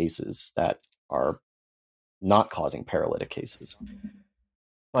other cases that are not causing paralytic cases.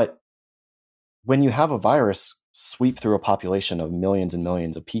 But when you have a virus sweep through a population of millions and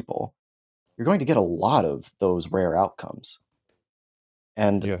millions of people, you're going to get a lot of those rare outcomes.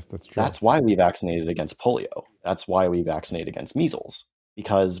 And yes, that's true. That's why we vaccinated against polio. That's why we vaccinated against measles,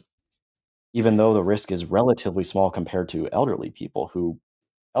 because even though the risk is relatively small compared to elderly people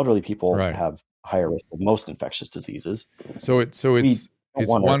Right. have higher risk of most infectious diseases. So it's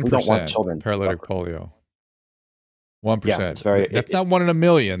 1% children paralytic suffer. polio. 1%. Yeah, it's very. That's not 1 in a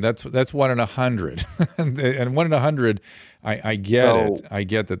million. That's 1 in 100. And 1 in 100, I get it. I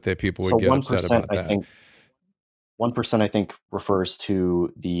get that people would get upset about that. 1%, I think, refers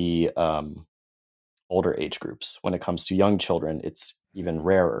to the older age groups. When it comes to young children, it's even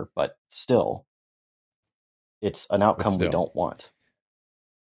rarer, but still, it's an outcome we don't want.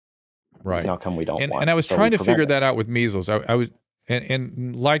 Right. It's an outcome we don't want. And I was trying to figure that out with measles. I was,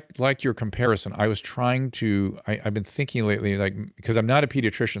 and like your comparison, I was trying to, I've been thinking lately, like, because I'm not a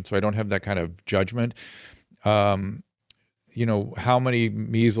pediatrician, so I don't have that kind of judgment. How many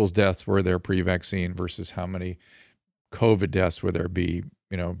measles deaths were there pre-vaccine versus how many COVID deaths would there be,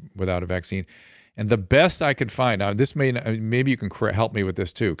 without a vaccine? And the best I could find, now this maybe you can help me with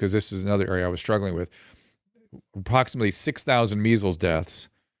this too, because this is another area I was struggling with. Approximately 6,000 measles deaths,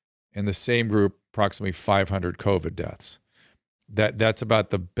 in the same group, approximately 500 COVID deaths. That's about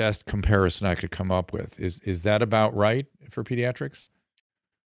the best comparison I could come up with. Is that about right for pediatrics?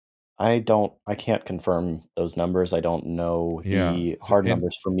 I can't confirm those numbers. I don't know the hard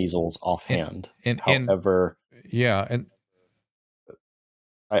numbers for measles offhand. However,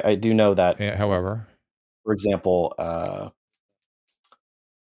 I do know that. However, for example,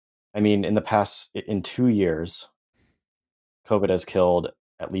 in the past, in 2 years, COVID has killed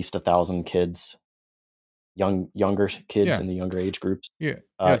at least 1,000 kids, younger kids in the younger age groups. Yeah,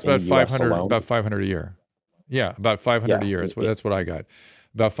 it's about 500, about 500 a year. Yeah, about 500 a year. That's what I got.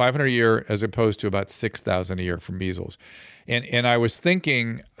 About 500 a year, as opposed to about 6,000 a year for measles. And I was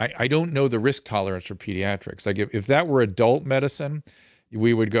thinking, I don't know the risk tolerance for pediatrics. Like if that were adult medicine,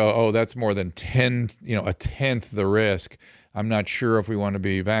 we would go, oh, that's more than a tenth the risk. I'm not sure if we want to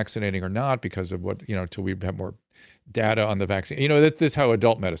be vaccinating or not because of what, till we have more data on the vaccine. That's how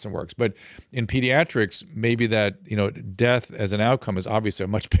adult medicine works. But in pediatrics, maybe that, death as an outcome is obviously a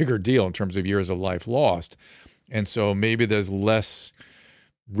much bigger deal in terms of years of life lost. And so maybe there's less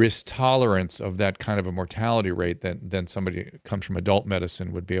risk tolerance of that kind of a mortality rate than somebody who comes from adult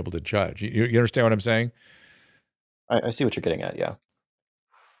medicine would be able to judge. You understand what I'm saying? I see what you're getting at. Yeah.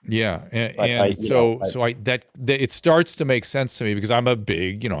 Yeah, it starts to make sense to me because I'm a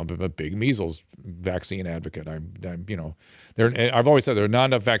big measles vaccine advocate. I've always said there are not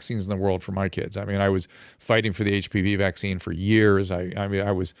enough vaccines in the world for my kids. I was fighting for the HPV vaccine for years.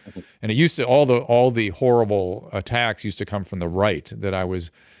 I was, and it used to all the horrible attacks used to come from the right, that I was,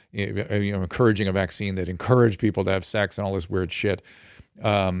 encouraging a vaccine that encouraged people to have sex and all this weird shit.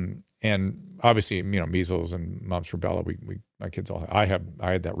 And obviously, measles and mumps, rubella, my kids all I had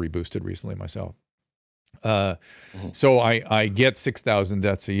that reboosted recently myself. So I get 6,000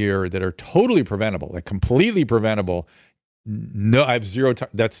 deaths a year that are totally preventable, like completely preventable. No, I have zero.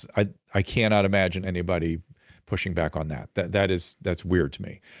 I cannot imagine anybody pushing back on that. That's weird to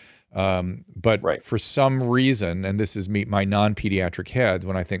me. But for some reason, and this is my non-pediatric head,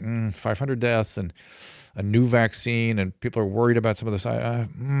 when I think 500 deaths and a new vaccine, and people are worried about some of this,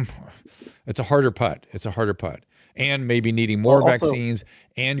 it's a harder putt. And maybe needing more vaccines,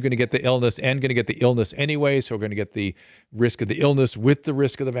 and going to get the illness, and going to get the illness anyway. So we're going to get the risk of the illness with the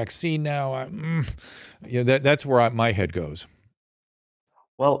risk of the vaccine now. That's where my head goes.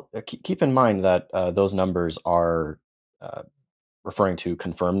 Well, keep in mind that those numbers are referring to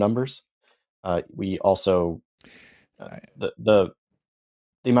confirmed numbers. We also the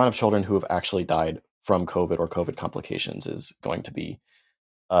amount of children who have actually died from COVID or COVID complications is going to be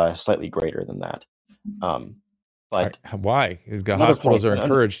slightly greater than that. But why? Hospitals are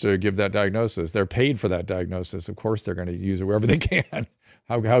encouraged to give that diagnosis. They're paid for that diagnosis. Of course, they're going to use it wherever they can.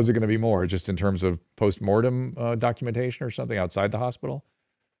 How's it going to be more? Just in terms of post-mortem documentation or something outside the hospital?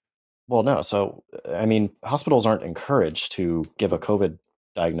 Well, no. So, hospitals aren't encouraged to give a COVID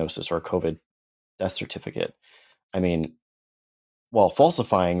diagnosis or a COVID death certificate. I mean, well,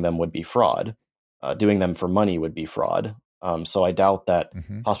 falsifying them would be fraud. Doing them for money would be fraud. So I doubt that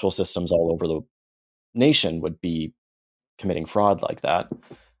hospital systems all over the nation would be committing fraud like that.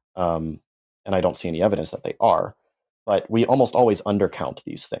 And I don't see any evidence that they are. But we almost always undercount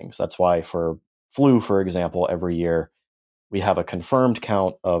these things. That's why for flu, for example, every year we have a confirmed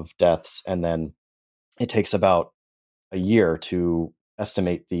count of deaths, and then it takes about a year to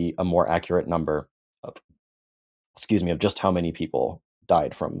estimate a more accurate number of just how many people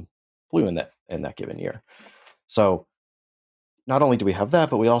died from flu in that given year. So not only do we have that,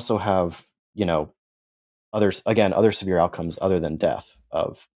 but we also have, other severe outcomes other than death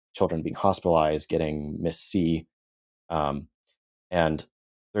of children being hospitalized, getting Miss-C. And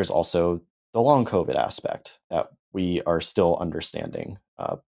there's also the long COVID aspect that we are still understanding.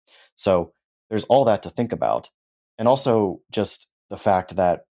 So there's all that to think about. And also just the fact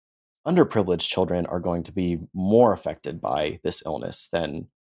that underprivileged children are going to be more affected by this illness than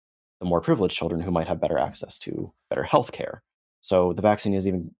the more privileged children who might have better access to better health care. So the vaccine is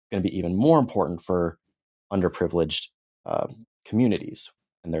even going to be even more important for underprivileged communities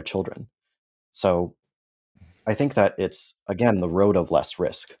and their children. So I think that it's, again, the road of less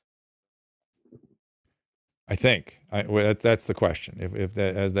risk. I think that's the question. If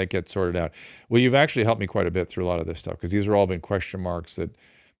that, as that gets sorted out, well, you've actually helped me quite a bit through a lot of this stuff, because these are all been question marks that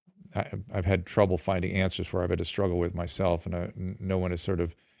I've had trouble finding answers for. I've had to struggle with myself, and no one has sort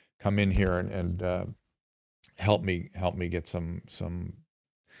of come in here and help me get some.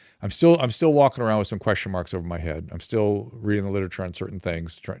 I'm still walking around with some question marks over my head. I'm still reading the literature on certain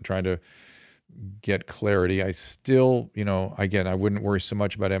things, trying to get clarity. I still, again, I wouldn't worry so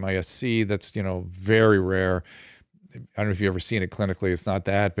much about MIS-C. That's, very rare. I don't know if you've ever seen it clinically. It's not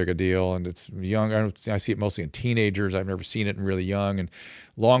that big a deal, and it's young. I see it mostly in teenagers. I've never seen it in really young. And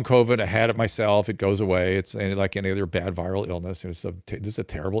long COVID, I had it myself. It goes away. It's like any other bad viral illness. It's just a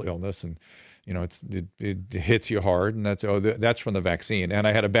terrible illness, and it hits you hard, and that's from the vaccine. And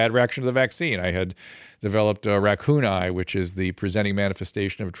I had a bad reaction to the vaccine. I had developed raccoon eye, which is the presenting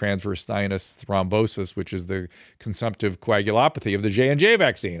manifestation of transverse sinus thrombosis, which is the consumptive coagulopathy of the J&J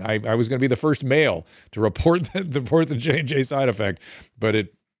vaccine. I was going to be the first male to report the J&J side effect, but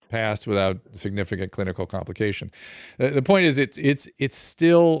it passed without significant clinical complication. The point is, there's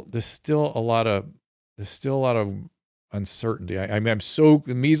still a lot of uncertainty. I'm so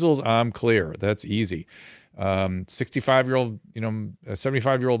measles, I'm clear. That's easy. 65-year-old, a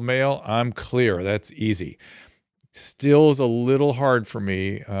 75-year-old male, I'm clear. That's easy. Still is a little hard for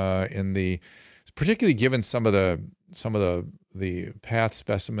me particularly given some of the path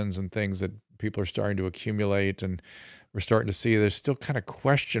specimens and things that people are starting to accumulate, and we're starting to see there's still kind of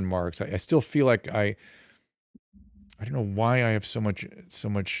question marks. I still feel like I don't know why I have so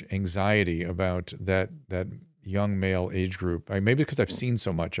much anxiety about that young male age group. Maybe because I've seen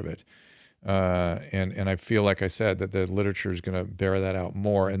so much of it. And I feel, like I said, that the literature is going to bear that out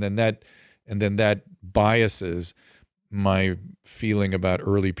more. And then that biases my feeling about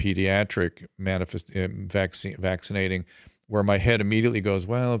early pediatric vaccinating, where my head immediately goes,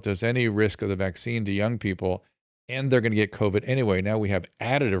 well, if there's any risk of the vaccine to young people, and they're going to get COVID anyway, now we have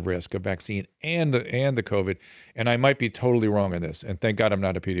additive risk of vaccine and the COVID. And I might be totally wrong on this. And thank God I'm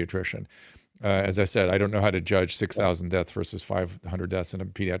not a pediatrician. As I said, I don't know how to judge 6,000 deaths versus 500 deaths in a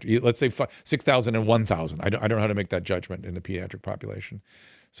pediatric. Let's say 6,000 and 1,000. I don't know how to make that judgment in the pediatric population.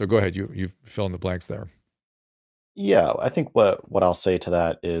 So go ahead. You fill in the blanks there. Yeah, I think what I'll say to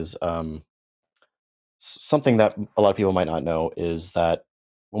that is something that a lot of people might not know is that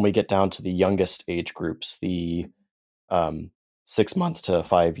when we get down to the youngest age groups, the 6 month to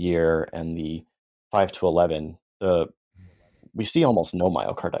 5 year and the 5 to 11, we see almost no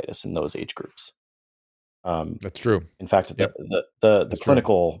myocarditis in those age groups. That's true. In fact, yep. the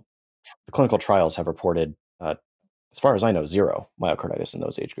clinical trials have reported, as far as I know, zero myocarditis in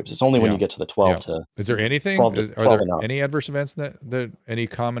those age groups. It's only when you get to the 12 to. Is there anything? 12 to, are there any adverse events any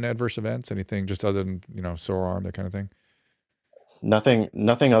common adverse events? Anything just other than sore arm, that kind of thing? Nothing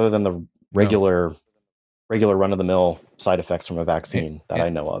other than the regular run of the mill side effects from a vaccine that I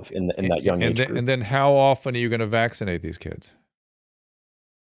know of in that young age group. And then how often are you going to vaccinate these kids?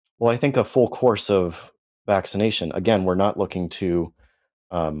 Well, I think a full course of vaccination. Again, we're not looking to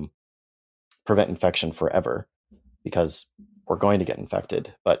prevent infection forever, because we're going to get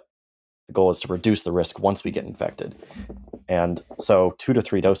infected, but the goal is to reduce the risk once we get infected. And so 2 to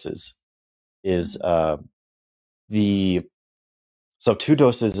 3 doses is 2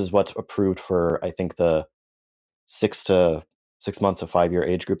 doses is what's approved for, I think, the 6 month to 5 year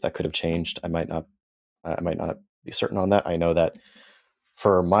age group. That could have changed. I might not be certain on that. I know that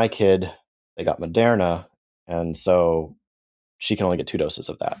for my kid, they got Moderna, and so she can only get 2 doses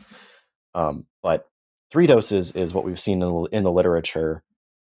of that. But 3 doses is what we've seen in the literature.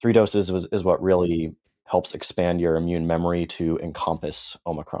 3 doses is what really helps expand your immune memory to encompass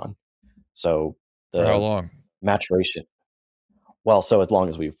Omicron. So For how the long? maturation, well, so as long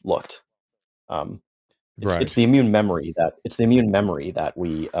as we've looked. It's Right. the immune memory that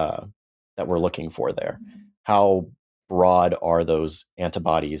we're looking for there. How broad are those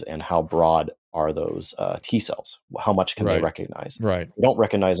antibodies, and how broad are those T cells? How much can they Right. recognize? Right. We don't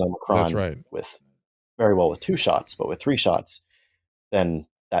recognize That's Omicron right. very well with 2 shots, but with 3 shots, then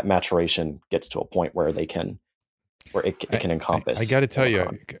that maturation gets to a point where it can encompass. I got to tell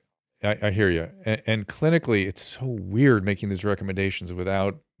Omicron. you, I hear you. And clinically, it's so weird making these recommendations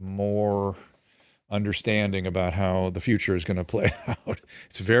without more understanding about how the future is going to play out.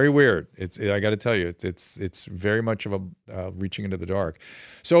 It's very weird. I got to tell you, it's very much of a reaching into the dark.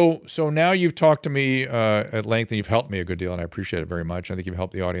 So now you've talked to me at length, and you've helped me a good deal, and I appreciate it very much. I think you've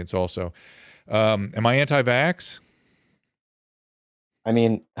helped the audience also. Am I anti-vax? I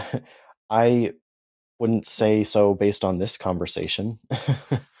mean, I wouldn't say so based on this conversation.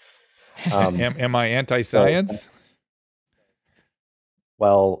 Am I anti-science?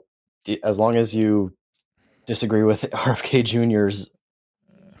 Well, as long as you disagree with RFK Jr.'s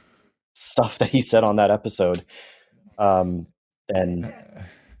stuff that he said on that episode, then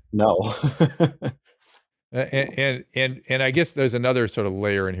no. And I guess there's another sort of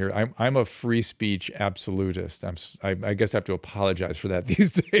layer in here. I'm a free speech absolutist. I guess I have to apologize for that these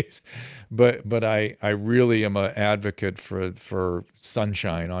days, but I really am an advocate for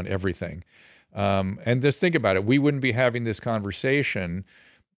sunshine on everything. And just think about it. We wouldn't be having this conversation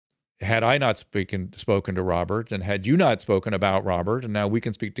had I not spoken to Robert, and had you not spoken about Robert, and now we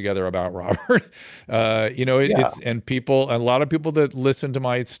can speak together about Robert. It's and a lot of people that listen to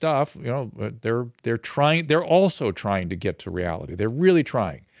my stuff, they're also trying to get to reality. They're really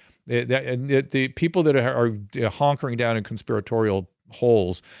trying. The people that are honkering down in conspiratorial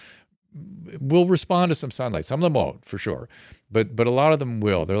holes will respond to some sunlight. Some of them won't, for sure, but a lot of them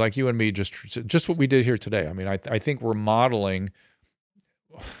will. They're like you and me, just what we did here today. I mean, I think we're modeling.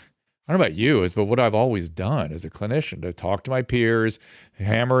 I don't know about you, but what I've always done as a clinician, to talk to my peers,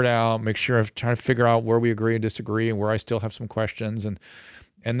 hammer it out, make sure I'm trying to figure out where we agree and disagree, and where I still have some questions, and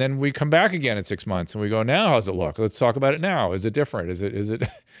then we come back again in 6 months and we go, now how's it look? Let's talk about it now. Is it different? Is it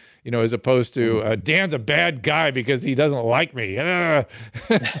as opposed to Dan's a bad guy because he doesn't like me.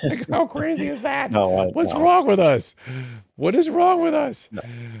 It's like, how crazy is that? What's wrong with us? What is wrong with us? No.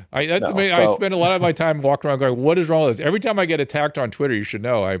 I spend a lot of my time walking around going, what is wrong with us? Every time I get attacked on Twitter, you should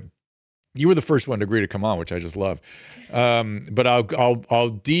know, you were the first one to agree to come on, which I just love. But I'll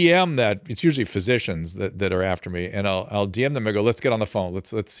DM that. It's usually physicians that are after me, and I'll DM them and go, let's get on the phone.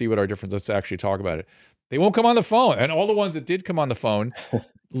 Let's see what our difference. Let's actually talk about it. They won't come on the phone, and all the ones that did come on the phone,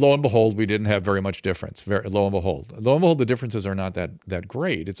 lo and behold, we didn't have very much difference. Lo and behold, the differences are not that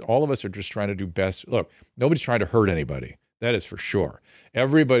great. It's all of us are just trying to do best. Look, nobody's trying to hurt anybody. That is for sure.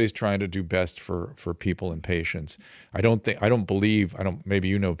 Everybody's trying to do best for people and patients. Maybe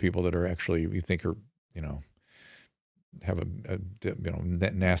people that are actually, you think are, have a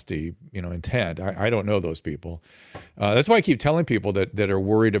nasty, intent. I don't know those people. That's why I keep telling people that are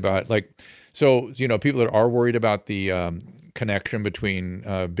worried about, people that are worried about the connection between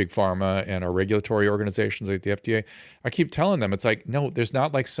big pharma and our regulatory organizations like the FDA. I keep telling them, it's like, no, there's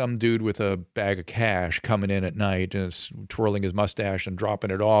not like some dude with a bag of cash coming in at night and is twirling his mustache and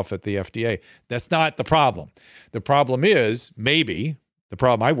dropping it off at the FDA. That's not the problem. The problem is, the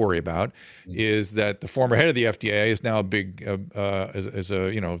problem I worry about is that the former head of the FDA is now a big, is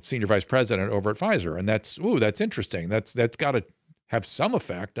a senior vice president over at Pfizer, and that's interesting. That's got to have some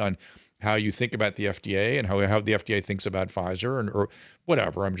effect on how you think about the FDA and how the FDA thinks about Pfizer or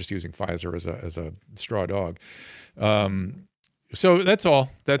whatever. I'm just using Pfizer as a straw dog. So that's all.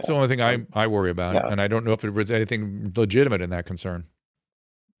 That's the only thing I worry about, and I don't know if there was anything legitimate in that concern.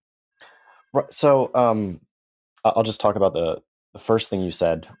 Right. So I'll just talk about the first thing you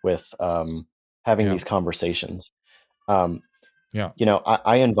said with having these conversations. I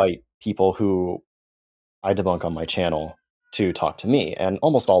invite people who I debunk on my channel to talk to me, and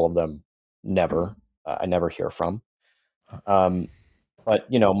almost all of them I never hear from. But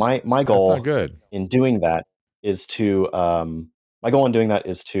my goal in doing that is to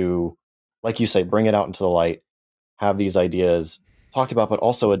like you say, bring it out into the light, have these ideas talked about, but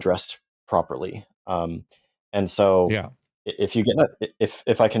also addressed properly. And so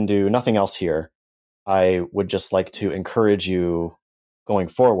if I can do nothing else here, I would just like to encourage you going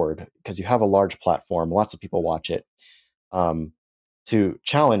forward, because you have a large platform, lots of people watch it, to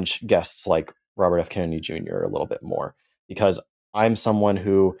challenge guests like Robert F. Kennedy Jr. a little bit more, because I'm someone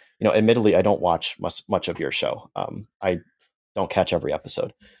who, admittedly, I don't watch much of your show. I don't catch every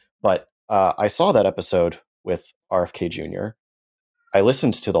episode, but I saw that episode with RFK Jr. I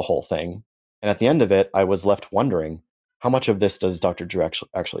listened to the whole thing, and at the end of it, I was left wondering, how much of this does Dr. Drew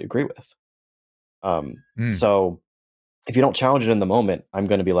actually agree with? So if you don't challenge it in the moment, I'm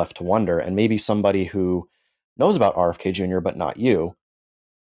going to be left to wonder, and maybe somebody who knows about RFK Jr. but not you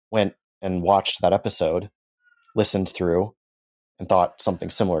went and watched that episode, listened through, and thought something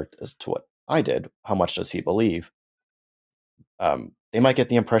similar as to what I did. How much does he believe? They might get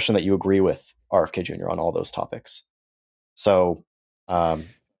the impression that you agree with RFK Jr. on all those topics. So,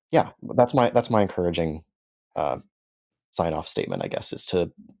 that's my encouraging sign-off statement, I guess, is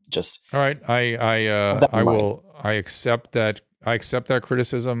to just. All right, I accept that. I accept that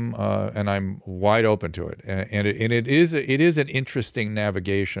criticism, and I'm wide open to it. And it is an interesting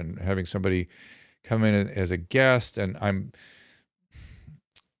navigation, having somebody come in as a guest, and I'm,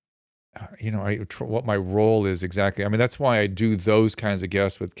 what my role is exactly. I mean, that's why I do those kinds of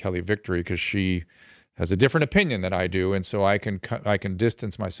guests with Kelly Victory, because she has a different opinion than I do, and so I can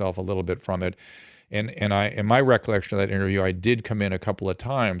distance myself a little bit from it. And in my recollection of that interview, I did come in a couple of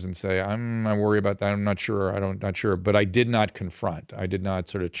times and say, I'm worried about that. I'm not sure. Not sure. But I did not confront. I did not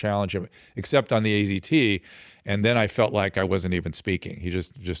sort of challenge him, except on the AZT. And then I felt like I wasn't even speaking. He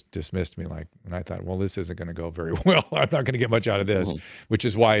just dismissed me. And I thought, well, this isn't going to go very well. I'm not going to get much out of this, which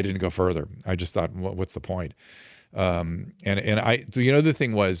is why I didn't go further. I just thought, what's the point? So the other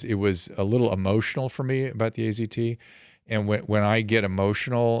thing was, it was a little emotional for me about the AZT. And when I get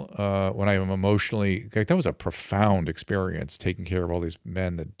emotional, when I am emotionally, that was a profound experience, taking care of all these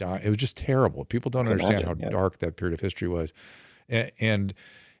men that died. It was just terrible. People don't understand how dark that period of history was. And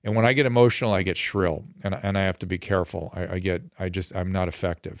when I get emotional, I get shrill, and I have to be careful. I'm not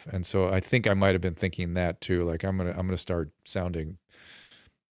effective. And so I think I might have been thinking that too. Like, I'm gonna start sounding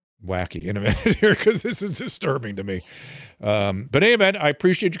wacky in a minute here, because this is disturbing to me. But anyway, I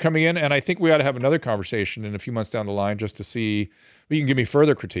appreciate you coming in, and I think we ought to have another conversation in a few months down the line, just to see, you can give me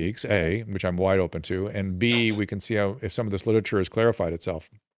further critiques, A, which I'm wide open to, and B, we can see if some of this literature has clarified itself.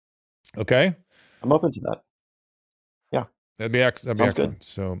 Okay? I'm open to that. Yeah. That'd be excellent. Good.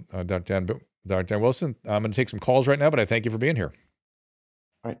 So, Dr. Dan Wilson, I'm going to take some calls right now, but I thank you for being here.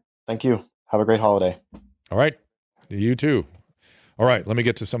 All right. Thank you. Have a great holiday. All right. You too. All right, let me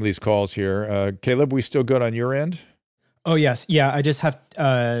get to some of these calls here. Caleb, we still good on your end? Oh, yes. Yeah, I just have,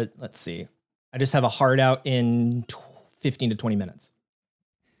 let's see. I just have a hard out in 15 to 20 minutes.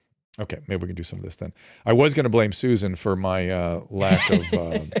 Okay, maybe we can do some of this then. I was going to blame Susan for my lack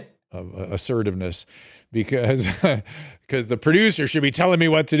of assertiveness, because the producer should be telling me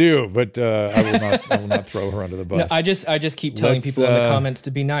what to do, but I will not throw her under the bus. No, I just keep telling people in the comments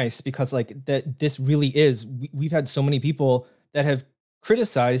to be nice, because this really is, we've had so many people that have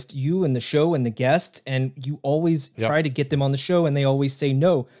criticized you and the show and the guests, and you always try to get them on the show, and they always say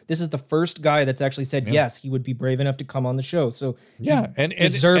no. This is the first guy that's actually said yes, he would be brave enough to come on the show. So and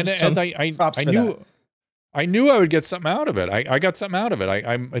as I knew I would get something out of it. I got something out of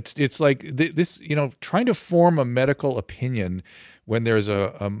it. It's like this, trying to form a medical opinion when there's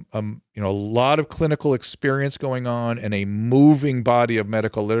a lot of clinical experience going on, and a moving body of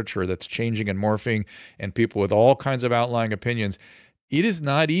medical literature that's changing and morphing, and people with all kinds of outlying opinions. It is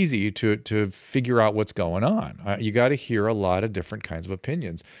not easy to figure out what's going on. You got to hear a lot of different kinds of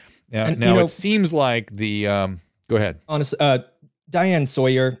opinions. Now it seems like the go ahead. Honestly, Diane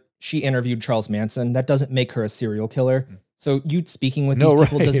Sawyer, she interviewed Charles Manson. That doesn't make her a serial killer. So you speaking with these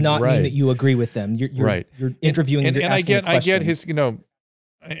people does not mean that you agree with them. You're interviewing and I get his,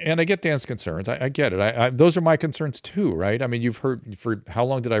 and I get Dan's concerns. I get it. Those are my concerns too, right? I mean, you've heard, for how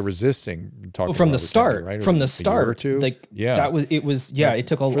long did I resist talking from the start, right? From the start, it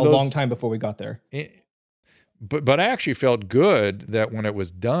took a long time before we got there. But I actually felt good that when it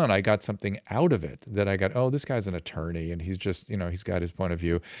was done, I got something out of it, that I got, this guy's an attorney, and he's just, he's got his point of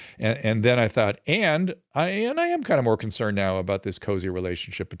view. And then I thought, and I am kind of more concerned now about this cozy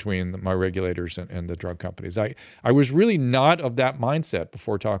relationship between my regulators and the drug companies. I was really not of that mindset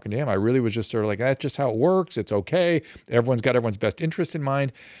before talking to him. I really was just sort of like, that's just how it works. It's okay. Everyone's got everyone's best interest in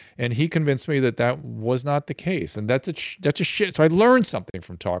mind. And he convinced me that was not the case. And that's a shit. So I learned something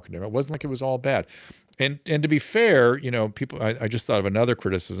from talking to him. It wasn't like it was all bad. And to be fair, people, I just thought of another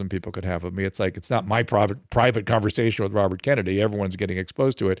criticism people could have of me. It's like, it's not my private conversation with Robert Kennedy. Everyone's getting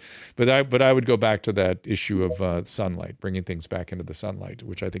exposed to it. But I would go back to that issue of sunlight, bringing things back into the sunlight,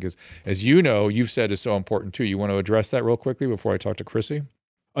 which I think is, as you've said, is so important too. You want to address that real quickly before I talk to Chrissy?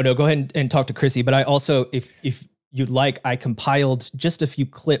 Oh no, go ahead and talk to Chrissy. But I also, if you'd like, I compiled just a few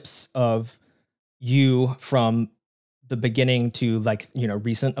clips of you from the beginning to like,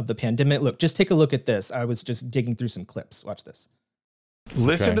 recent of the pandemic. Look, just take a look at this. I was just digging through some clips. Watch this.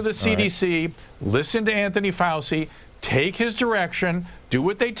 Listen to the CDC, listen to Anthony Fauci, take his direction, do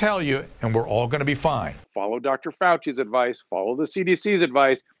what they tell you, and we're all going to be fine. Follow Dr. Fauci's advice, follow the CDC's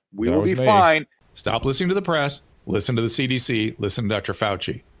advice. We will be fine. Stop listening to the press, listen to the CDC, listen to Dr.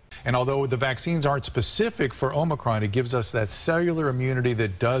 Fauci. And although the vaccines aren't specific for Omicron, it gives us that cellular immunity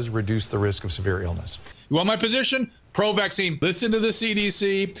that does reduce the risk of severe illness. You want my position? Pro-vaccine. Listen to the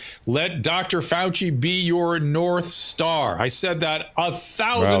CDC. Let Dr. Fauci be your North Star. I said that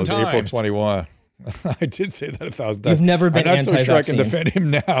 1,000 times. April 21. I did say that 1,000 times. You've never been anti-vaccine. I'm not so sure I can defend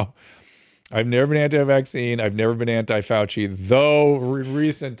him now. I've never been anti-vaccine. I've never been anti-Fauci, though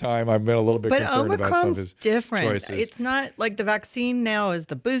recent time I've been a little bit concerned about some of his different. Choices. It's not like the vaccine now is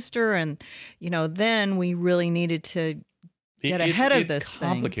the booster, and then we really needed to get ahead of this. It's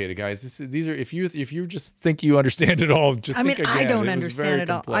complicated, guys. These are if you just think you understand it all, just think again. I don't understand it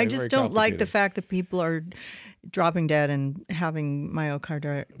all. I just don't like the fact that people are dropping dead and having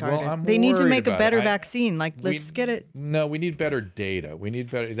myocarditis. Well, they need to make a better vaccine. Let's get it. No, we need better data. We need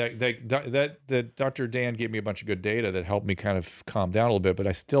better. That Dr. Dan gave me a bunch of good data that helped me kind of calm down a little bit, but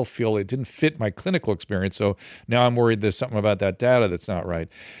I still feel it didn't fit my clinical experience. So now I'm worried there's something about that data that's not right.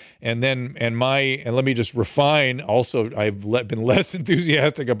 And let me just refine. Also, I've been less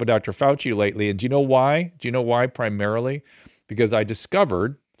enthusiastic about Dr. Fauci lately. And do you know why? Do you know why primarily? Because I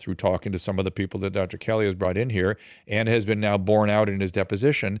discovered through talking to some of the people that Dr. Kelly has brought in here and has been now borne out in his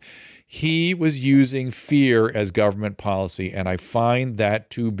deposition, he was using fear as government policy, and I find that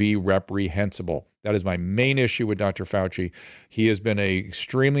to be reprehensible. That is my main issue with Dr. Fauci. He has been an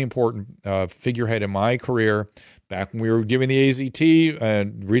extremely important figurehead in my career. Back when we were giving the AZT,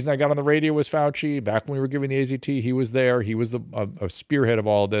 the reason I got on the radio was Fauci. Back when we were giving the AZT, he was there. He was a spearhead of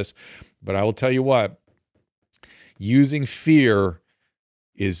all of this. But I will tell you what, using fear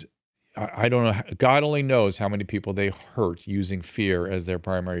is, I don't know, God only knows how many people they hurt using fear as their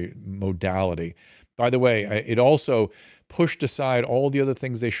primary modality. By the way, it also pushed aside all the other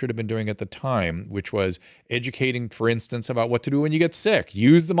things they should have been doing at the time, which was educating, for instance, about what to do when you get sick.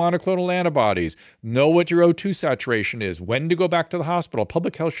 Use the monoclonal antibodies. Know what your O2 saturation is. When to go back to the hospital.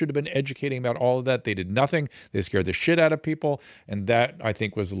 Public health should have been educating about all of that. They did nothing. They scared the shit out of people, and that, I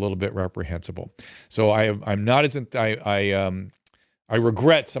think, was a little bit reprehensible. So I'm not as I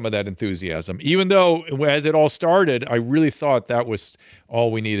regret some of that enthusiasm, even though as it all started, I really thought that was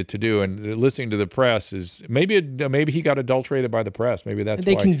all we needed to do. And listening to the press is maybe he got adulterated by the press. Maybe that's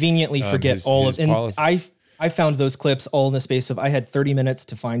they why, conveniently forget his all of. And policy. I found those clips all in the space of I had 30 minutes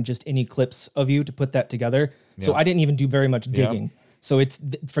to find just any clips of you to put that together. So I didn't even do very much digging. Yeah. So it's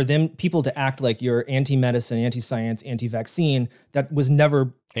for people to act like you're anti-medicine, anti-science, anti-vaccine. That was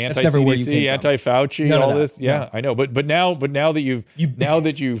never anti-CDC, anti-Fauci, all this. Yeah, I know. But now that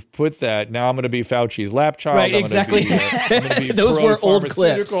you've put that, now I'm going to be Fauci's lap child. Right, exactly. I'm going to be those were old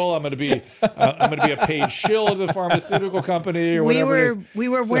clips. I'm going to be a paid shill of the pharmaceutical company or whatever. We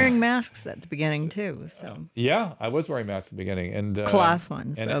were wearing masks at the beginning too. So yeah, I was wearing masks at the beginning and cloth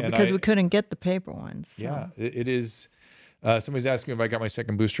ones, because we couldn't get the paper ones. So. Yeah, it is. Somebody's asking me if I got my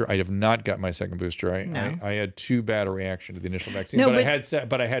second booster. I have not got my second booster. I had too bad a reaction to the initial vaccine.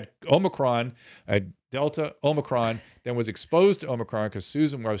 But I had Omicron, I had Delta, Omicron, then was exposed to Omicron because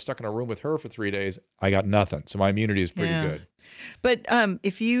Susan, when I was stuck in a room with her for 3 days, I got nothing. So my immunity is pretty good. But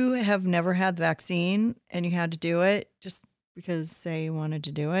if you have never had the vaccine and you had to do it just because, say, you wanted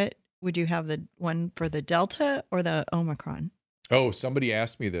to do it, would you have the one for the Delta or the Omicron? Oh, somebody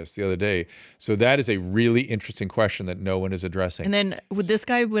asked me this the other day. So that is a really interesting question that no one is addressing. And then this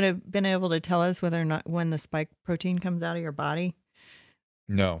guy would have been able to tell us whether or not when the spike protein comes out of your body?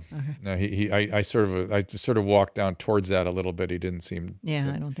 No. Okay. No, I sort of walked down towards that a little bit. He didn't seem I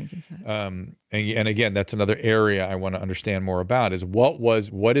don't think he said. And again, that's another area I want to understand more about is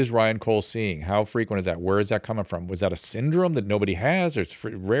what is Ryan Cole seeing? How frequent is that? Where is that coming from? Was that a syndrome that nobody has or it's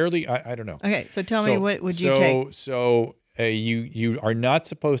rarely? I don't know. Okay, so tell me, what would you take? So you are not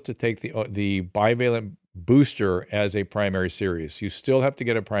supposed to take the bivalent booster as a primary series. You still have to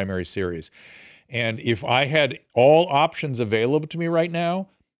get a primary series. And if I had all options available to me right now,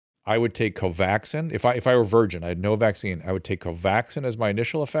 I would take Covaxin. If I were virgin, I had no vaccine, I would take Covaxin as my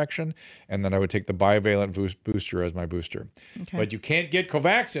initial infection, and then I would take the bivalent booster as my booster. Okay. But you can't get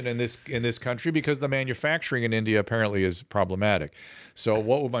Covaxin in this country because the manufacturing in India apparently is problematic. So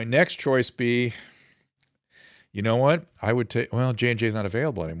what would my next choice be? You know what? I would take. Well, J&J's not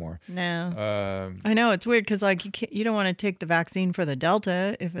available anymore. No, I know it's weird because like you don't want to take the vaccine for the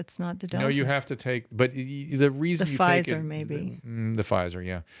Delta if it's not the Delta. No, you have to take. But the reason the you Pfizer take it, maybe the Pfizer,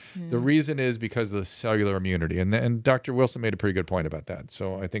 yeah. The reason is because of the cellular immunity, and Dr. Wilson made a pretty good point about that.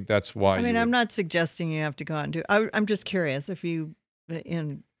 So I think that's why. I mean, I'm not suggesting you have to go out and do. I'm just curious if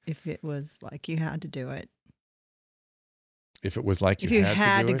it was like you had to do it. If it was like if you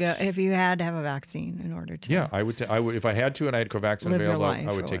had to go, if you had to have a vaccine in order to. Yeah, I would if I had to and I had Covaxin available,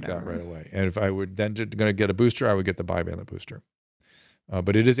 I would take that right away. And if I would then going to get a booster, I would get the bivalent booster.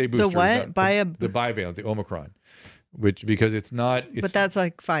 But it is a booster. The what? The bivalent, the Omicron, because it's not. But that's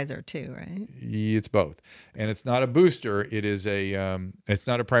like Pfizer too, right? It's both, and it's not a booster. It is a. It's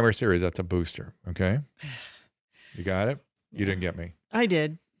not a primary series. That's a booster. Okay, you got it. You didn't get me. I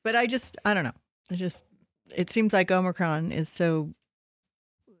did, but I don't know. It seems like Omicron is so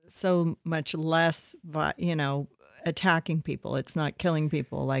much less, attacking people. It's not killing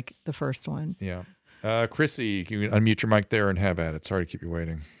people like the first one. Yeah. Chrissy, can you unmute your mic there and have at it? Sorry to keep you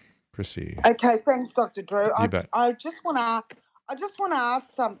waiting. Chrissy. Okay, thanks, Dr. Drew. You bet. I just want to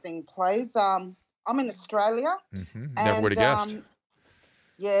ask something, please. I'm in Australia. Mm-hmm. Never would have guessed.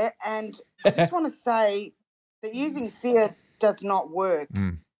 Yeah, and I just want to say that using fear does not work.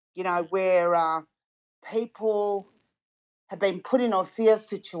 Where people have been put in a fear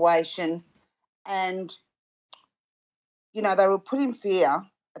situation and, they were put in fear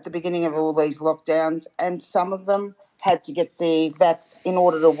at the beginning of all these lockdowns, and some of them had to get the vax in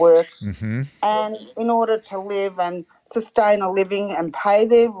order to work and in order to live and sustain a living and pay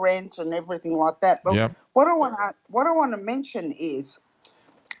their rent and everything like that. But what I want to mention is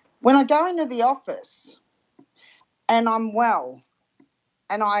when I go into the office and I'm well,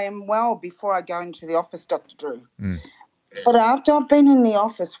 and I am well before I go into the office, Dr. Drew. But after I've been in the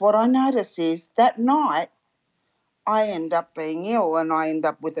office, what I notice is that night I end up being ill and I end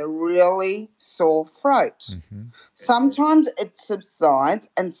up with a really sore throat. Sometimes it subsides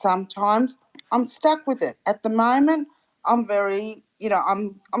and sometimes I'm stuck with it. At the moment, I'm very,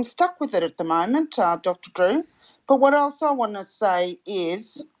 I'm stuck with it at the moment, Dr. Drew. But what else I want to say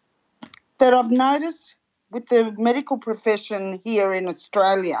is that I've noticed with the medical profession here in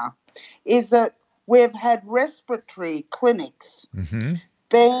Australia is that we've had respiratory clinics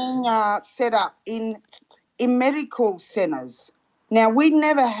being set up in medical centres. Now, we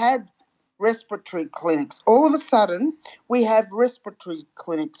never had respiratory clinics. All of a sudden, we have respiratory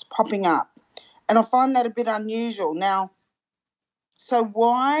clinics popping up. And I find that a bit unusual. Now, so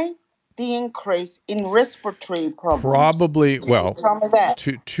why the increase in respiratory problems? Probably, tell me that.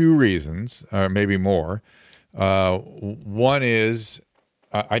 Two reasons, or maybe more. One is,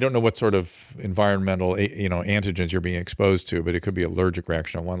 I don't know what sort of environmental, antigens you're being exposed to, but it could be allergic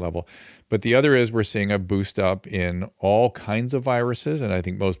reaction on one level. But the other is we're seeing a boost up in all kinds of viruses. And I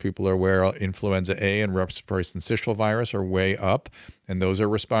think most people are aware influenza A and respiratory syncytial virus are way up. And those are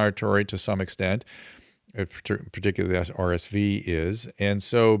respiratory to some extent, particularly as RSV is. And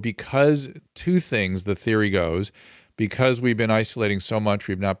so because two things, the theory goes, because we've been isolating so much,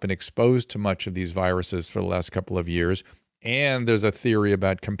 we've not been exposed to much of these viruses for the last couple of years. And there's a theory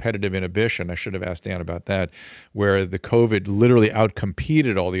about competitive inhibition. I should have asked Dan about that, where the COVID literally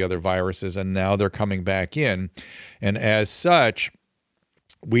outcompeted all the other viruses, and now they're coming back in. And as such,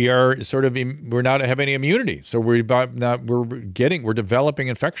 we are we're not have any immunity. So we're developing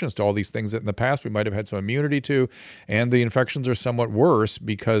infections to all these things that in the past we might have had some immunity to, and the infections are somewhat worse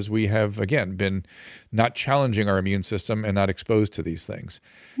because we have, again, been not challenging our immune system and not exposed to these things.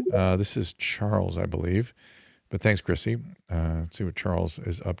 This is Charles, I believe. But thanks, Chrissy. Let's see what Charles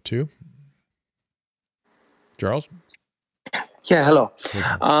is up to. Charles? Yeah, hello.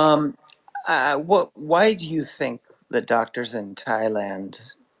 Why do you think the doctors in Thailand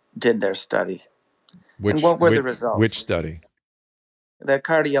did their study? And what were the results? Which study? The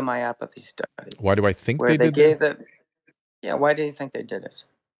cardiomyopathy study. Why do I think they did that? Yeah, why do you think they did it?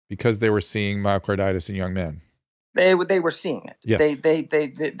 Because they were seeing myocarditis in young men. They were seeing it. Yes.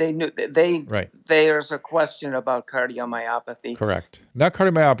 They knew right. There's a question about cardiomyopathy. Correct. Not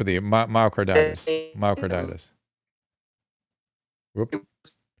cardiomyopathy, myocarditis. Myocarditis. Whoop.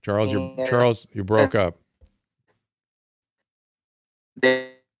 Charles, you broke up.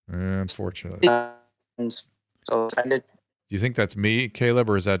 Unfortunately. So do you think that's me, Caleb,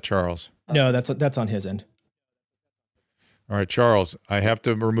 or is that Charles? No, that's on his end. All right, Charles, I have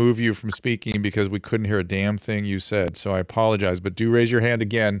to remove you from speaking because we couldn't hear a damn thing you said. So I apologize, but do raise your hand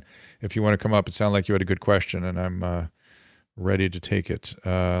again if you want to come up. It sounded like you had a good question, and I'm ready to take it.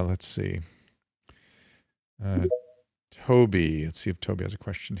 Let's see. Toby, let's see if Toby has a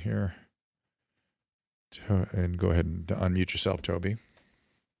question here. And go ahead and unmute yourself, Toby.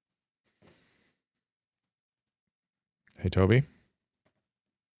 Hey, Toby.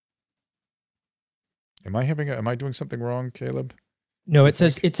 Am I doing something wrong, Caleb? No, it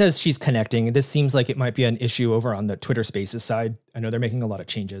says she's connecting. This seems like it might be an issue over on the Twitter Spaces side. I know they're making a lot of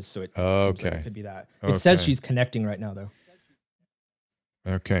changes, so it seems like it could be that. It says she's connecting right now, though.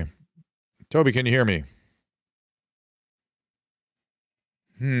 Okay. Toby, can you hear me?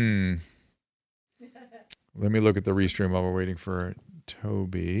 Let me look at the restream while we're waiting for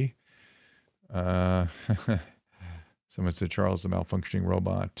Toby. Someone said Charles the malfunctioning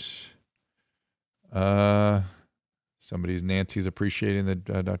robot. Nancy's appreciating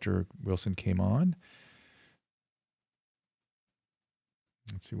that Dr. Wilson came on.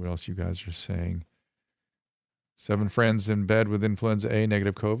 Let's see what else you guys are saying. 7 friends in bed with influenza A,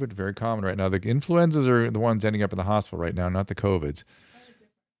 negative COVID. Very common right now. The influenzas are the ones ending up in the hospital right now, not the COVIDs.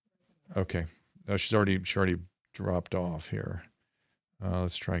 Okay. She already dropped off here.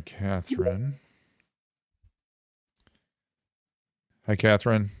 Let's try Catherine. Hi,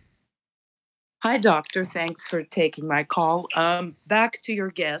 Catherine. Hi, doctor. Thanks for taking my call. Back to your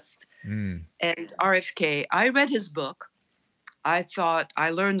guest and RFK. I read his book. I thought I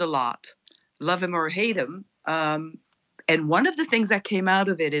learned a lot. Love him or hate him. And one of the things that came out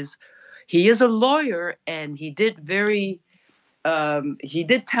of it is he is a lawyer, and he did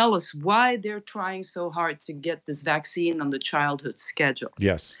tell us why they're trying so hard to get this vaccine on the childhood schedule.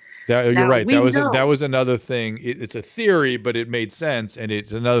 Yes. You're right. That was another thing. It's a theory, but it made sense, and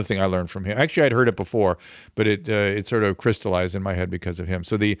it's another thing I learned from him. Actually, I'd heard it before, but it sort of crystallized in my head because of him.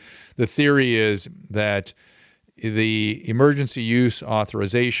 So the theory is that the emergency use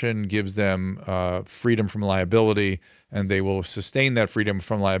authorization gives them freedom from liability, and they will sustain that freedom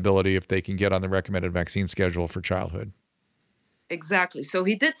from liability if they can get on the recommended vaccine schedule for childhood. Exactly. So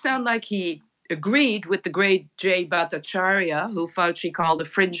he did sound like he agreed with the great Jay Bhattacharya, who Fauci called a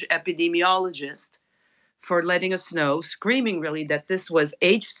fringe epidemiologist, for letting us know, screaming really, that this was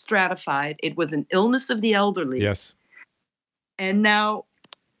age stratified. It was an illness of the elderly. Yes. And now,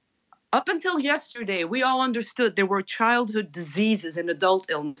 up until yesterday, we all understood there were childhood diseases and adult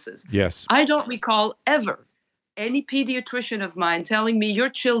illnesses. Yes. I don't recall ever any pediatrician of mine telling me your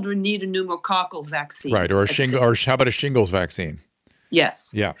children need a pneumococcal vaccine. Right, or how about a shingles vaccine? Yes.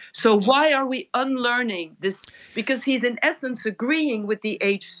 Yeah. So why are we unlearning this? Because he's in essence agreeing with the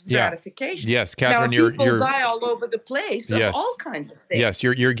age stratification. Yeah. Yes, Catherine, now, people die all over the place of all kinds of things. Yes,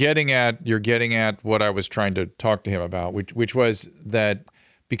 you're getting at what I was trying to talk to him about, which was that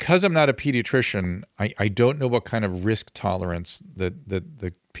because I'm not a pediatrician, I don't know what kind of risk tolerance that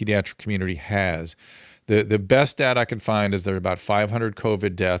the pediatric community has. The best data I can find is there are about 500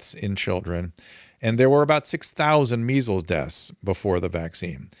 COVID deaths in children, and there were about 6,000 measles deaths before the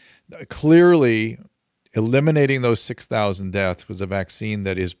vaccine. Clearly, eliminating those 6,000 deaths was a vaccine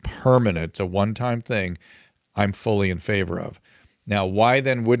that is permanent. It's a one-time thing I'm fully in favor of. Now, why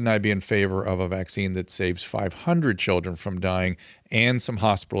then wouldn't I be in favor of a vaccine that saves 500 children from dying and some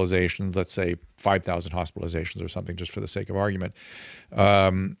hospitalizations, let's say 5,000 hospitalizations or something, just for the sake of argument?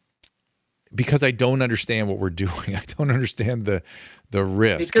 Because I don't understand what we're doing. I don't understand the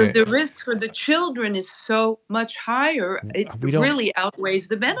risk. Because the risk for the children is so much higher, it really outweighs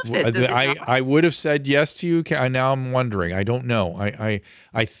the benefit. I would have said yes to you. Now I'm wondering. I don't know.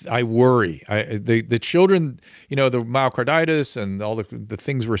 I worry. The children, the myocarditis and all the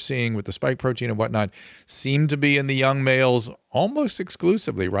things we're seeing with the spike protein and whatnot seem to be in the young males almost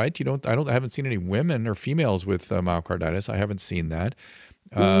exclusively, right? I haven't seen any women or females with myocarditis. I haven't seen that.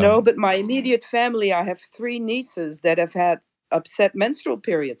 No, but my immediate family, I have 3 nieces that have had upset menstrual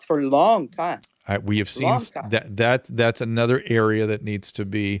periods for a long time. We have seen that's another area that needs to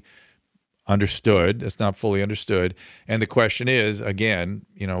be understood. It's not fully understood. And the question is, again,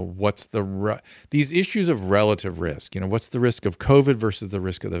 what's these issues of relative risk? What's the risk of COVID versus the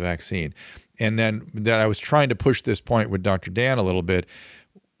risk of the vaccine? And then that I was trying to push this point with Dr. Dan a little bit.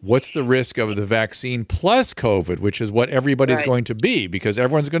 What's the risk of the vaccine plus COVID, which is what everybody's going to be, because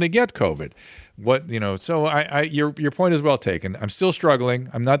everyone's going to get COVID. So your point is well taken. I'm still struggling.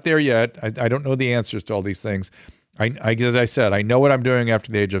 I'm not there yet. I don't know the answers to all these things. As I said, I know what I'm doing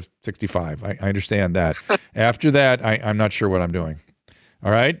after the age of 65. I understand that. After that, I'm not sure what I'm doing.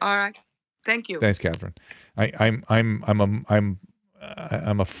 All right. All right. Thank you. Thanks, Catherine. I'm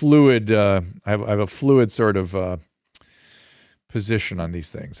a fluid. I have a fluid sort of position on these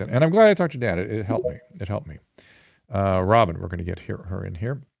things, and I'm glad I talked to Dan. It helped me. Robin, we're going to get her in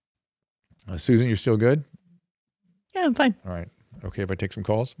here. Susan, you're still good? Yeah, I'm fine. All right. Okay, if I take some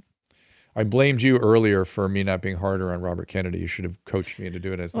calls. I blamed you earlier for me not being harder on Robert Kennedy. You should have coached me to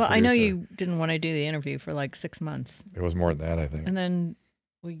do it as the producer. I know you didn't want to do the interview for like 6 months. It was more than that, I think. And then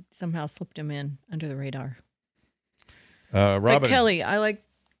we somehow slipped him in under the radar. Robin, but Kelly, I like,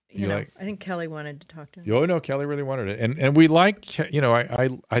 I think Kelly wanted to talk to him. Oh no, Kelly really wanted it, and we like,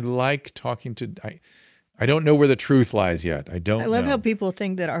 I like talking to. I don't know where the truth lies yet. I love how people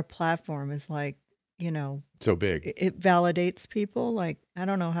think that our platform is like, so big. It validates people. Like, I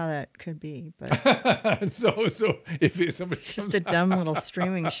don't know how that could be, but so if somebody just a dumb little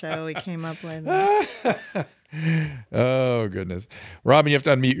streaming show we came up with. Oh goodness, Robin, you have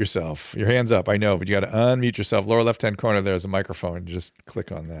to unmute yourself. Your hand's up, I know, but you got to unmute yourself. Lower left-hand corner, there's a microphone. Just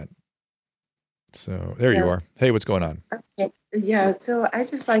click on that. So there you are. Hey, what's going on? Okay. Yeah, so I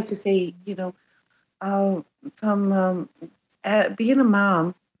just like to say, from being a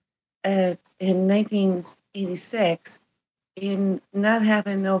mom in 1986, in not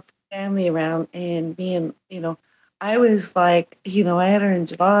having no family around and being, I was like, I had her in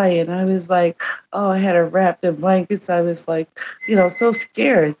July and I was like, I had her wrapped in blankets. I was like, so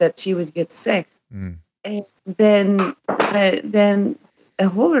scared that she would get sick. Mm. And then a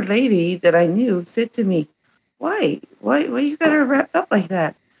older lady that I knew said to me, why you got her wrapped up like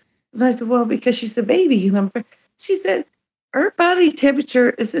that? And I said, well, because she's a baby. And she said, her body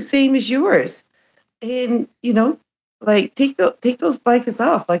temperature is the same as yours. And, like take those blankets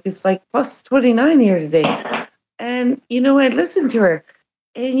off. Like it's like plus 29 here today. And, I listened to her.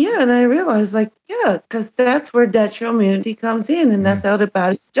 And I realized because that's where natural immunity comes in. And that's how the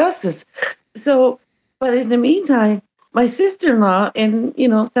body adjusts. So, but in the meantime, my sister-in-law, and,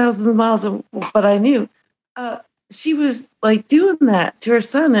 thousands of miles of what I knew, she was like doing that to her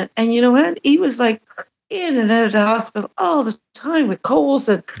son. And you know what? He was like in and out of the hospital all the time with colds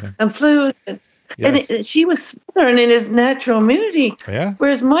and flu. And she was smothering in his natural immunity. Yeah.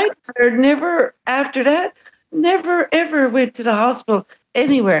 Whereas my daughter never, after that, never, ever went to the hospital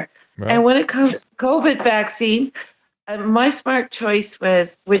anywhere. Right. And when it comes to COVID vaccine, my smart choice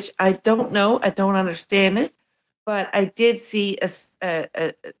was, which I don't know, I don't understand it, but I did see a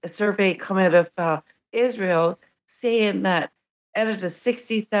survey come out of Israel saying that out of the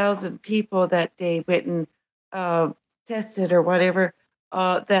 60,000 people that day went and tested or whatever,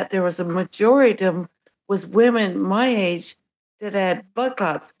 that there was a majority of them was women my age that had blood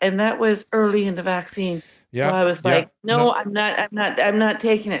clots, and that was early in the vaccine. So I was like, no, I'm not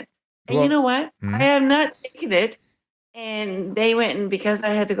taking it. And you know what? I am not taking it. And they went, and because I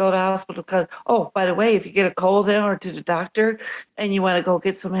had to go to the hospital, because, by the way, if you get a cold or to the doctor and you want to go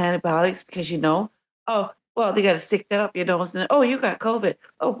get some antibiotics because they got to stick that up your nose. And, you got COVID.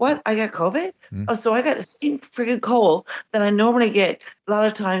 Oh, what? I got COVID? Oh, so I got the same freaking cold that I normally get a lot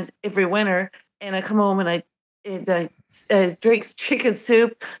of times every winter. And I come home and I drink chicken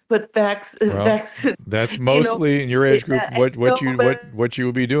soup, put vaccine. That's mostly in your age group. What you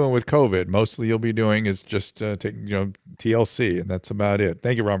will be doing with COVID? Mostly you'll be doing is just taking TLC, and that's about it.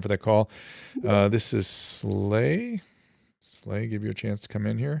 Thank you, Ron, for that call. This is Slay. Slay, give you a chance to come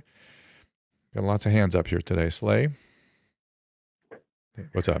in here. Got lots of hands up here today. Slay,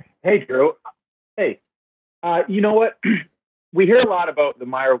 what's up? Hey, Drew. Hey, you know what? We hear a lot about the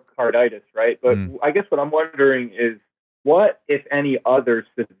myocarditis, right? But I guess what I'm wondering is, what, if any, other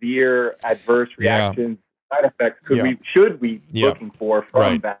severe adverse reactions, side effects should we be looking for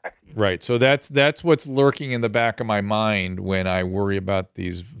from vaccines? Right. So that's what's lurking in the back of my mind when I worry about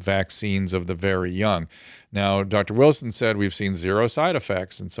these vaccines of the very young. Now, Dr. Wilson said we've seen 0 side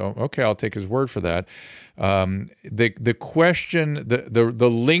effects, and so I'll take his word for that. The question, the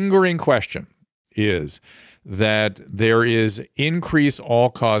lingering question is that there is increased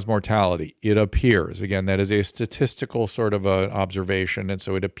all-cause mortality. It appears, again, that is a statistical sort of a observation, and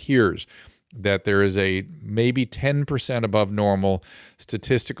so it appears that there is a maybe 10% above normal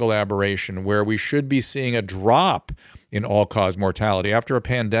statistical aberration where we should be seeing a drop in all-cause mortality. After a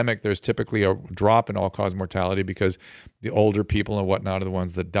pandemic, there's typically a drop in all-cause mortality because the older people and whatnot are the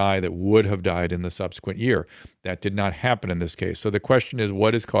ones that die that would have died in the subsequent year. That did not happen in this case. So the question is,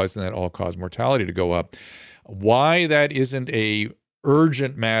 what is causing that all-cause mortality to go up? Why that isn't a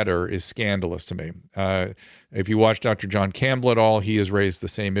urgent matter is scandalous to me. If you watch Dr. John Campbell at all, he has raised the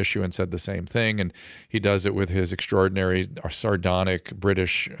same issue and said the same thing, and he does it with his extraordinary, sardonic,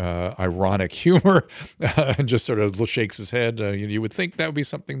 British, ironic humor, and just sort of shakes his head. You would think that would be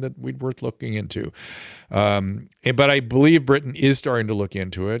something that we'd worth looking into. But I believe Britain is starting to look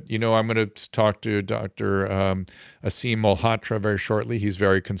into it. I'm going to talk to Dr. Asim Malhotra very shortly. He's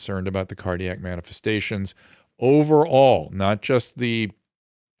very concerned about the cardiac manifestations overall, not just the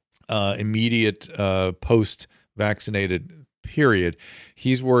immediate post-vaccinated period.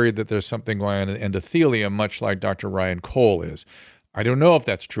 He's worried that there's something going on in endothelium, much like Dr. Ryan Cole is. I don't know if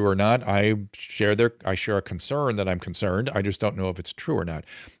that's true or not. I share a concern that I'm concerned. I just don't know if it's true or not.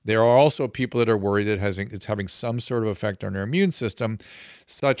 There are also people that are worried that it's having some sort of effect on their immune system,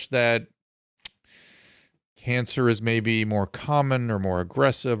 such that cancer is maybe more common or more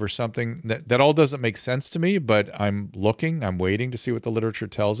aggressive or something. That all doesn't make sense to me, but I'm waiting to see what the literature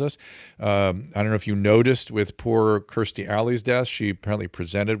tells us. I don't know if you noticed with poor Kirstie Alley's death, she apparently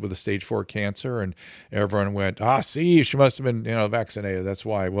presented with a stage 4 cancer, and everyone went, see, she must have been vaccinated. That's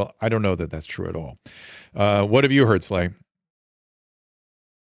why. Well, I don't know that that's true at all. What have you heard, Slay?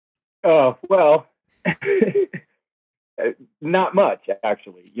 Well, not much,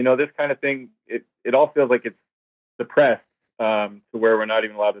 actually. This kind of thing, it all feels like it's suppressed to where we're not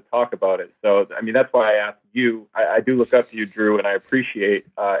even allowed to talk about it. So, that's why I asked you. I do look up to you, Drew, and I appreciate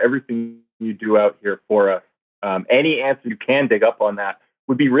everything you do out here for us. Any answer you can dig up on that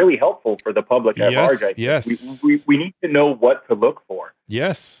would be really helpful for the public at large. Yes. We need to know what to look for.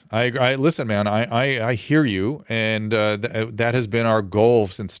 Yes, I listen, man. I hear you, and that has been our goal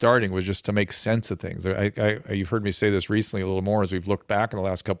since starting, was just to make sense of things. You've heard me say this recently a little more as we've looked back in the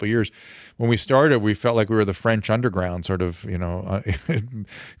last couple of years. When we started, we felt like we were the French underground, sort of,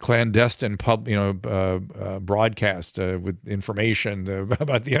 clandestine broadcast with information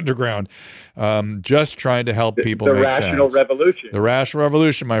about the underground, just trying to help people. The make rational sense. revolution. The rational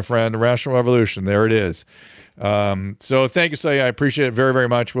revolution, my friend. The rational revolution. There it is. So thank you, Say. I appreciate it very, very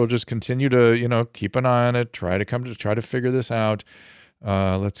much. We'll just continue to, keep an eye on it, try to figure this out.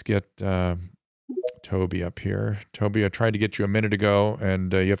 Let's get Toby up here. Toby, I tried to get you a minute ago,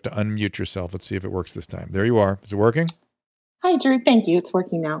 and you have to unmute yourself. Let's see if it works this time. There you are. Is it working? Hi, Drew. Thank you. It's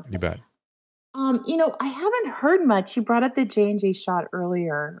working now. You bet. I haven't heard much. You brought up the J&J shot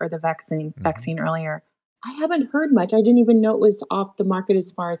earlier, or the vaccine earlier. I haven't heard much. I didn't even know it was off the market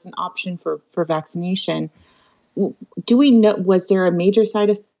as far as an option for vaccination. Do we know, was there a major side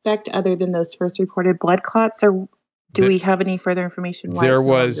effect other than those first reported blood clots, or do we have any further information? Why there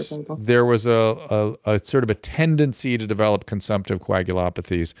was a sort of a tendency to develop consumptive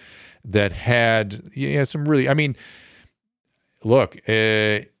coagulopathies that had some really, look,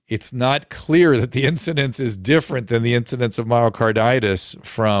 it's not clear that the incidence is different than the incidence of myocarditis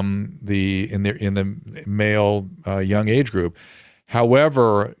in the male young age group.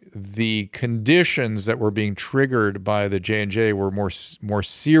 However, the conditions that were being triggered by the J&J were more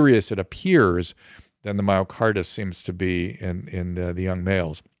serious, it appears, than the myocarditis seems to be in the young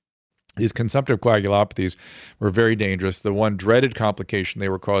males. These consumptive coagulopathies were very dangerous. The one dreaded complication they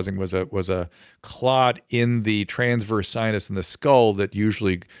were causing was a clot in the transverse sinus in the skull that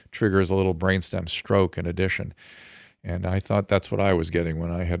usually triggers a little brainstem stroke in addition. And I thought that's what I was getting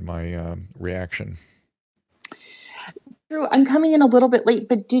when I had my reaction. Drew, I'm coming in a little bit late,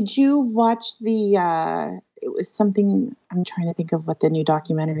 but did you watch it was something, I'm trying to think of what the new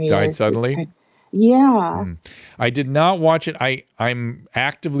documentary Died is. Suddenly? Yeah. I did not watch it. I'm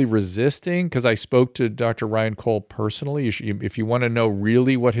actively resisting because I spoke to Dr. Ryan Cole personally. If you want to know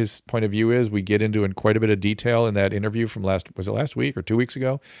really what his point of view is, we get into in quite a bit of detail in that interview from last week or 2 weeks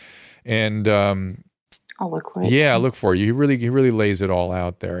ago? And I'll look for it. Yeah, look for it. He really lays it all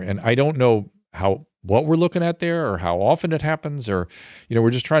out there. And I don't know what we're looking at there or how often it happens, or,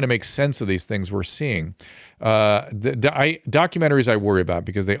 we're just trying to make sense of these things we're seeing. Documentaries I worry about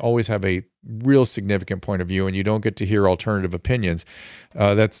because they always have a real significant point of view and you don't get to hear alternative opinions.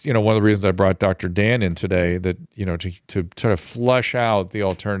 That's, one of the reasons I brought Dr. Dan in today, that, to try to flush out the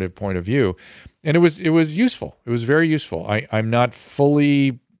alternative point of view. And it was useful. It was very useful. I'm not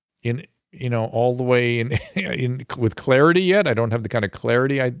fully in all the way in with clarity yet. I don't have the kind of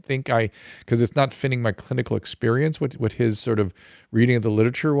clarity I think because it's not fitting my clinical experience, what his sort of reading of the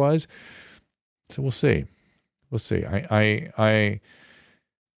literature was. So we'll see.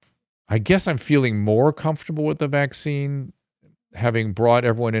 I guess I'm feeling more comfortable with the vaccine, having brought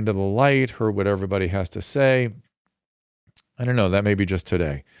everyone into the light, heard what everybody has to say. I don't know. That may be just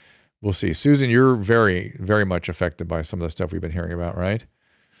today. We'll see. Susan, you're very, very much affected by some of the stuff we've been hearing about, right?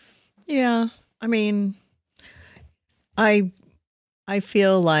 Yeah. I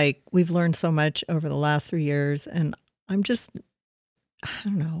feel like we've learned so much over the last 3 years, and I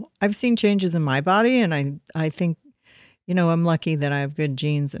don't know. I've seen changes in my body, and I think, I'm lucky that I have good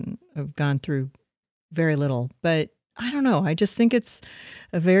genes and I've gone through very little. But I don't know. I just think it's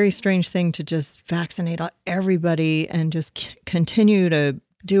a very strange thing to just vaccinate everybody and just continue to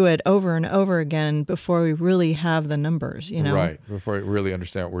do it over and over again before we really have the numbers, Right, before we really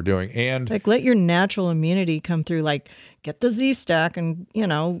understand what we're doing. And let your natural immunity come through, get the Z-Stack and,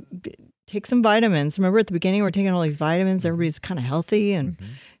 take some vitamins. Remember at the beginning, we're taking all these vitamins. Everybody's kind of healthy and,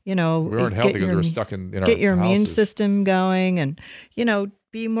 we weren't healthy because we were stuck in our get your immune houses. system going and,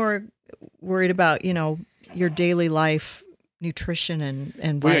 be more worried about, your daily life nutrition and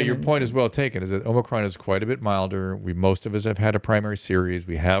vitamins. Well, yeah, your point is well taken. Is that Omicron is quite a bit milder. Most of us have had a primary series.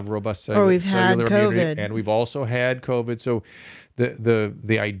 We have robust cellular immunity, and we've also had COVID. So,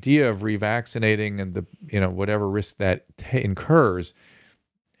 the idea of revaccinating and the whatever risk that incurs,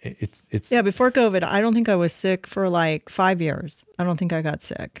 it's before COVID, I don't think I was sick for like 5 years. I don't think I got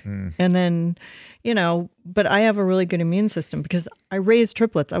sick, and then but I have a really good immune system because I raised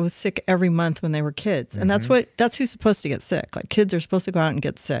triplets. I was sick every month when they were kids, and that's who's supposed to get sick. Like kids are supposed to go out and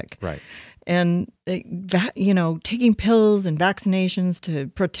get sick, right? And taking pills and vaccinations to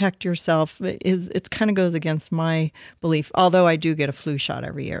protect yourself it kind of goes against my belief. Although I do get a flu shot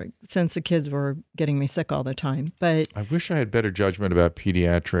every year since the kids were getting me sick all the time. But I wish I had better judgment about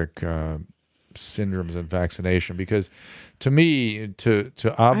pediatric syndromes and vaccination, because to me, to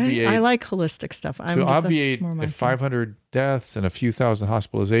obviate, I like holistic stuff. To obviate 500 deaths and a few thousand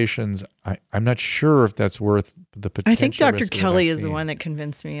hospitalizations, I'm not sure if that's worth the potential. I think Dr. risk Kelly of the is the one that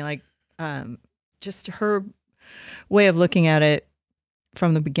convinced me. Like, just her way of looking at it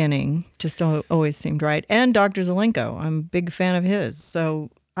from the beginning just always seemed right. And Dr. Zelenko, I'm a big fan of his.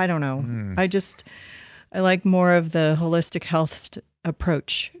 So I don't know. I like more of the holistic health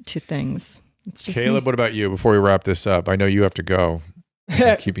approach to things. It's just Caleb, what about you? Before we wrap this up, I know you have to go.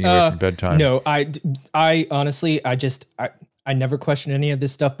 I'm keeping you away from bedtime. No, I honestly, I never questioned any of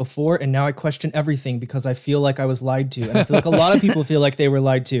this stuff before, and now I question everything because I feel like I was lied to, and I feel like a lot of people feel like they were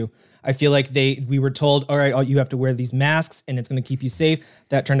lied to. I feel like we were told, all right, you have to wear these masks, and it's going to keep you safe.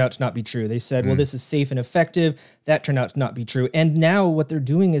 That turned out to not be true. They said, well, this is safe and effective. That turned out to not be true. And now what they're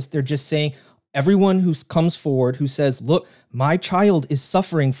doing is they're just saying, everyone who comes forward who says, look, my child is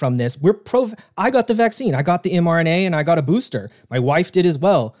suffering from this. I got the vaccine. I got the mRNA and I got a booster. My wife did as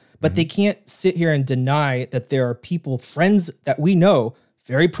well. But they can't sit here and deny that there are people, friends that we know,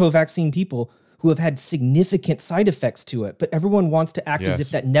 very pro-vaccine people, who have had significant side effects to it. But everyone wants to act as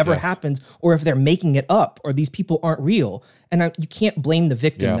if that never happens, or if they're making it up, or these people aren't real. And you can't blame the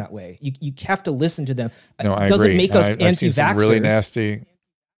victim that way. You have to listen to them. No, I doesn't agree. make us anti-vaxxers. Really nasty.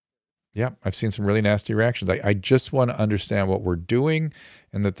 Yeah, I've seen some really nasty reactions. I just want to understand what we're doing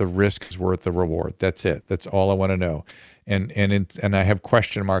and that the risk is worth the reward. That's it. That's all I want to know. And I have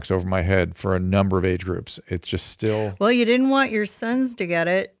question marks over my head for a number of age groups. It's just still... Well, you didn't want your sons to get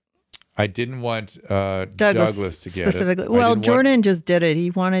it. I didn't want Douglas to get specifically. it. Well, Jordan just did it. He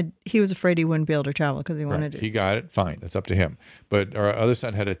was afraid he wouldn't be able to travel because he wanted it. He got it. Fine. That's up to him. But our other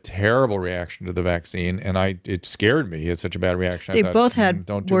son had a terrible reaction to the vaccine, and it scared me. He had such a bad reaction. They both had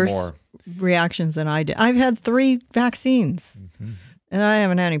worse reactions than I did. I've had 3 vaccines, and I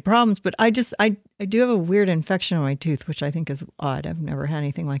haven't had any problems. But I do have a weird infection on my tooth, which I think is odd. I've never had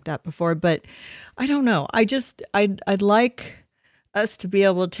anything like that before. But I don't know. I'd like us to be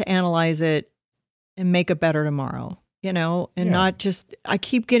able to analyze it and make it better tomorrow, and not just, I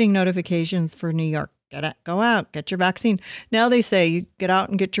keep getting notifications for New York, go out, get your vaccine. Now they say you get out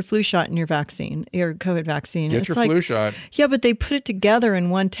and get your flu shot and your vaccine, your COVID vaccine. Get your flu shot. Yeah, but they put it together in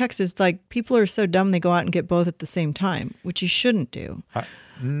one text. It's like people are so dumb they go out and get both at the same time, which you shouldn't do.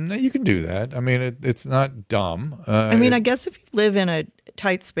 No, you can do that. I mean, it's not dumb. I guess if you live in a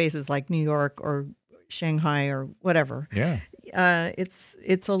tight spaces like New York or Shanghai or whatever. Yeah.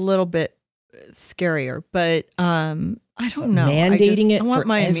 It's a little bit scarier, but I don't know. Mandating I want for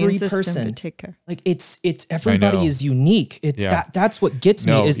my every immune system person to take care. Like it's everybody is unique. It's that's what gets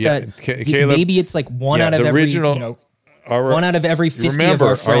me is that Caleb, maybe it's like one out of every original, one out of every 50 of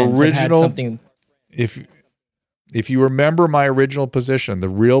our friends have had something. If you remember my original position, the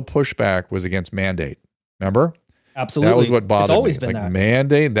real pushback was against mandate. Remember? Absolutely. That was what bothered it's always me. Been that.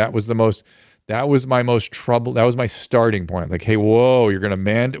 Mandate. That was my most trouble. That was my starting point. Like, hey, whoa, you're going to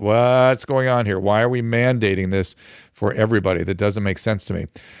mandate. What's going on here? Why are we mandating this for everybody? That doesn't make sense to me.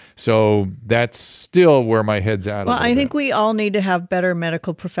 So that's still where my head's at. Well, I think we all need to have better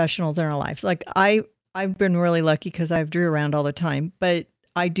medical professionals in our lives. Like I've been really lucky because I have Drew around all the time, but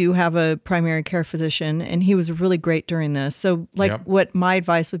I do have a primary care physician and he was really great during this. So what my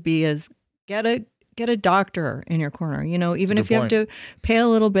advice would be is get a doctor in your corner, even if you have to pay a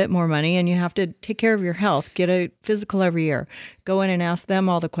little bit more money and you have to take care of your health, get a physical every year, go in and ask them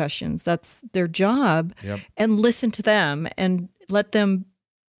all the questions. That's their job. And listen to them and let them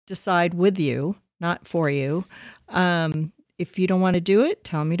decide with you, not for you. If you don't want to do it,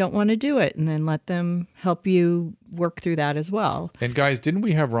 tell them you don't want to do it, and then let them help you work through that as well. And guys, didn't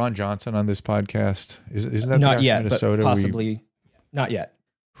we have Ron Johnson on this podcast? Isn't that not yet, Minnesota? But possibly not yet.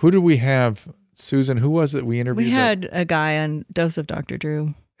 Who did we have, Susan? Who was it we interviewed? We had a guy on Dose of Dr.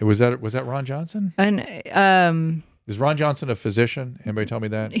 Drew. Was that Ron Johnson? And is Ron Johnson a physician? Anybody tell me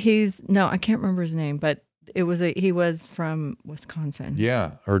that? No, I can't remember his name, but he was from Wisconsin.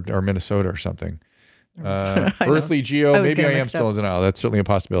 Yeah, or Minnesota or something. Earthly Geo. Maybe I am still in denial. That's certainly a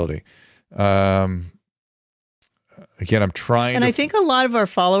possibility. Again, I'm trying. And I think a lot of our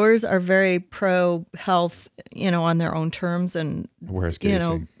followers are very pro health, on their own terms, and where's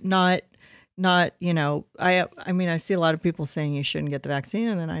Casey? Not. I mean, I see a lot of people saying you shouldn't get the vaccine,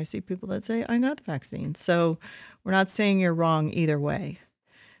 and then I see people that say I got the vaccine. So we're not saying you're wrong either way,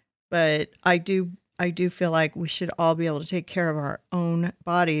 but I do feel like we should all be able to take care of our own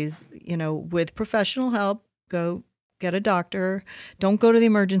bodies, with professional help. Go get a doctor. Don't go to the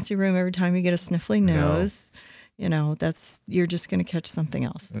emergency room every time you get a sniffly nose. No. You're just going to catch something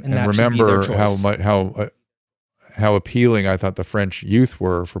else. And remember how appealing I thought the French youth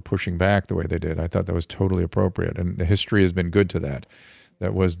were for pushing back the way they did. I thought that was totally appropriate. And the history has been good to that.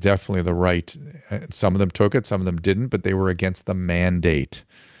 That was definitely the right. Some of them took it, some of them didn't, but they were against the mandate.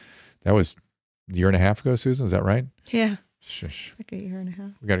 That was a year and a half ago, Susan. Is that right? Yeah. Shush. Like a year and a half.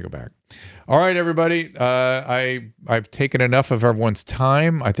 We got to go back. All right, everybody. I've taken enough of everyone's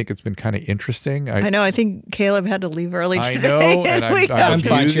time. I think it's been kind of interesting. I know. I think Caleb had to leave early today. I know, and I'm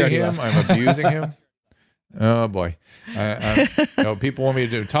abusing him. I'm abusing him. Oh boy. People want me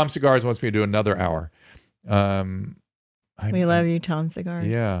to do. Tom Cigars wants me to do another hour. We love you, Tom Cigars.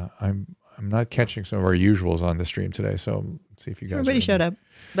 Yeah, I'm not catching some of our usuals on the stream today, so let's see if you guys. Everybody showed up,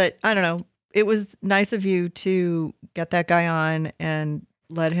 but I don't know. It was nice of you to get that guy on and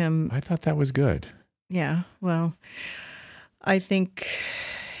let him. I thought that was good. Yeah, well, I think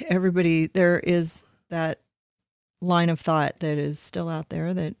there is that line of thought that is still out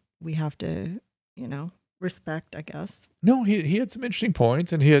there that we have to, respect, I guess. No, he had some interesting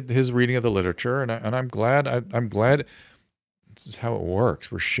points, and he had his reading of the literature, and I'm glad. I'm glad. This is how it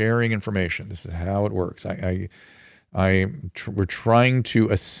works. We're sharing information. This is how it works. We're trying to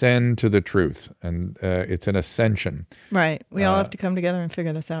ascend to the truth, and it's an ascension. Right. We all have to come together and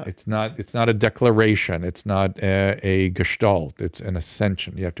figure this out. It's not a declaration. It's not a gestalt. It's an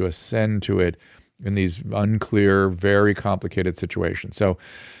ascension. You have to ascend to it in these unclear, very complicated situations. So,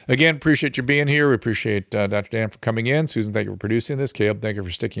 again, appreciate you being here. We appreciate Dr. Dan for coming in. Susan, thank you for producing this. Caleb, thank you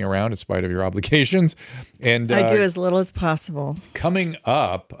for sticking around in spite of your obligations. And I do as little as possible. Coming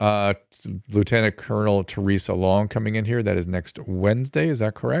up, Lieutenant Colonel Teresa Long coming in here. That is next Wednesday. Is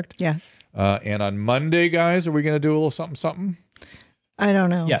that correct? Yes. And on Monday, guys, are we going to do a little something? I don't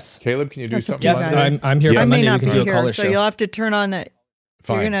know. Yes. Caleb, can you do something? Yes, I'm here. I may Monday. not We can be do a caller here, so show. you'll have to turn on that.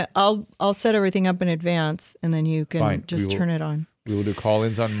 Fine. I'll set everything up in advance, and then you can turn it on. We will do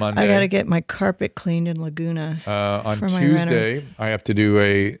call-ins on Monday. I got to get my carpet cleaned in Laguna. On for Tuesday, I have to do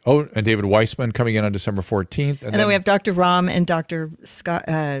and David Weissman coming in on December 14th. And then we have Dr. Rahm and Dr.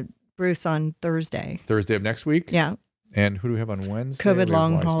 Bruce on Thursday. Thursday of next week? Yeah. And who do we have on Wednesday?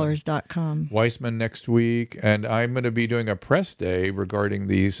 COVIDlonghaulers.com. Weissman next week. And I'm going to be doing a press day regarding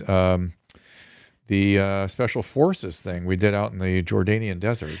these the special forces thing we did out in the Jordanian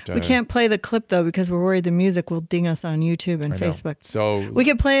desert. We can't play the clip, though, because we're worried the music will ding us on YouTube and Facebook. So we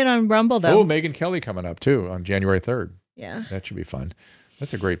could play it on Rumble, though. Oh, Megyn Kelly coming up, too, on January 3rd. Yeah. That should be fun.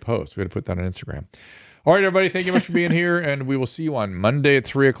 That's a great post. We got to put that on Instagram. All right, everybody. Thank you much for being here, and we will see you on Monday at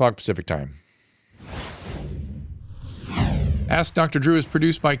 3 o'clock Pacific time. Ask Dr. Drew is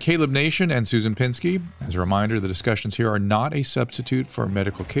produced by Caleb Nation and Susan Pinsky. As a reminder, the discussions here are not a substitute for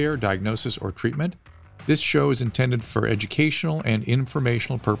medical care, diagnosis, or treatment. This show is intended for educational and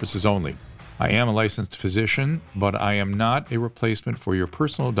informational purposes only. I am a licensed physician, but I am not a replacement for your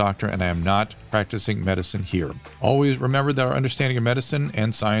personal doctor, and I am not practicing medicine here. Always remember that our understanding of medicine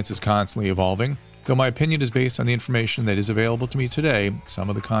and science is constantly evolving. Though my opinion is based on the information that is available to me today, some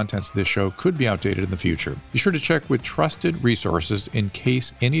of the contents of this show could be outdated in the future. Be sure to check with trusted resources in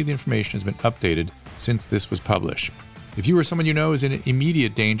case any of the information has been updated since this was published. If you or someone you know is in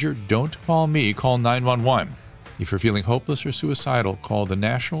immediate danger, don't call me, call 911. If you're feeling hopeless or suicidal, call the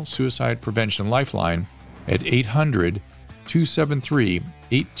National Suicide Prevention Lifeline at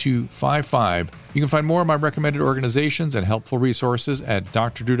 800-273-8255. You can find more of my recommended organizations and helpful resources at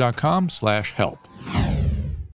drdrew.com/help.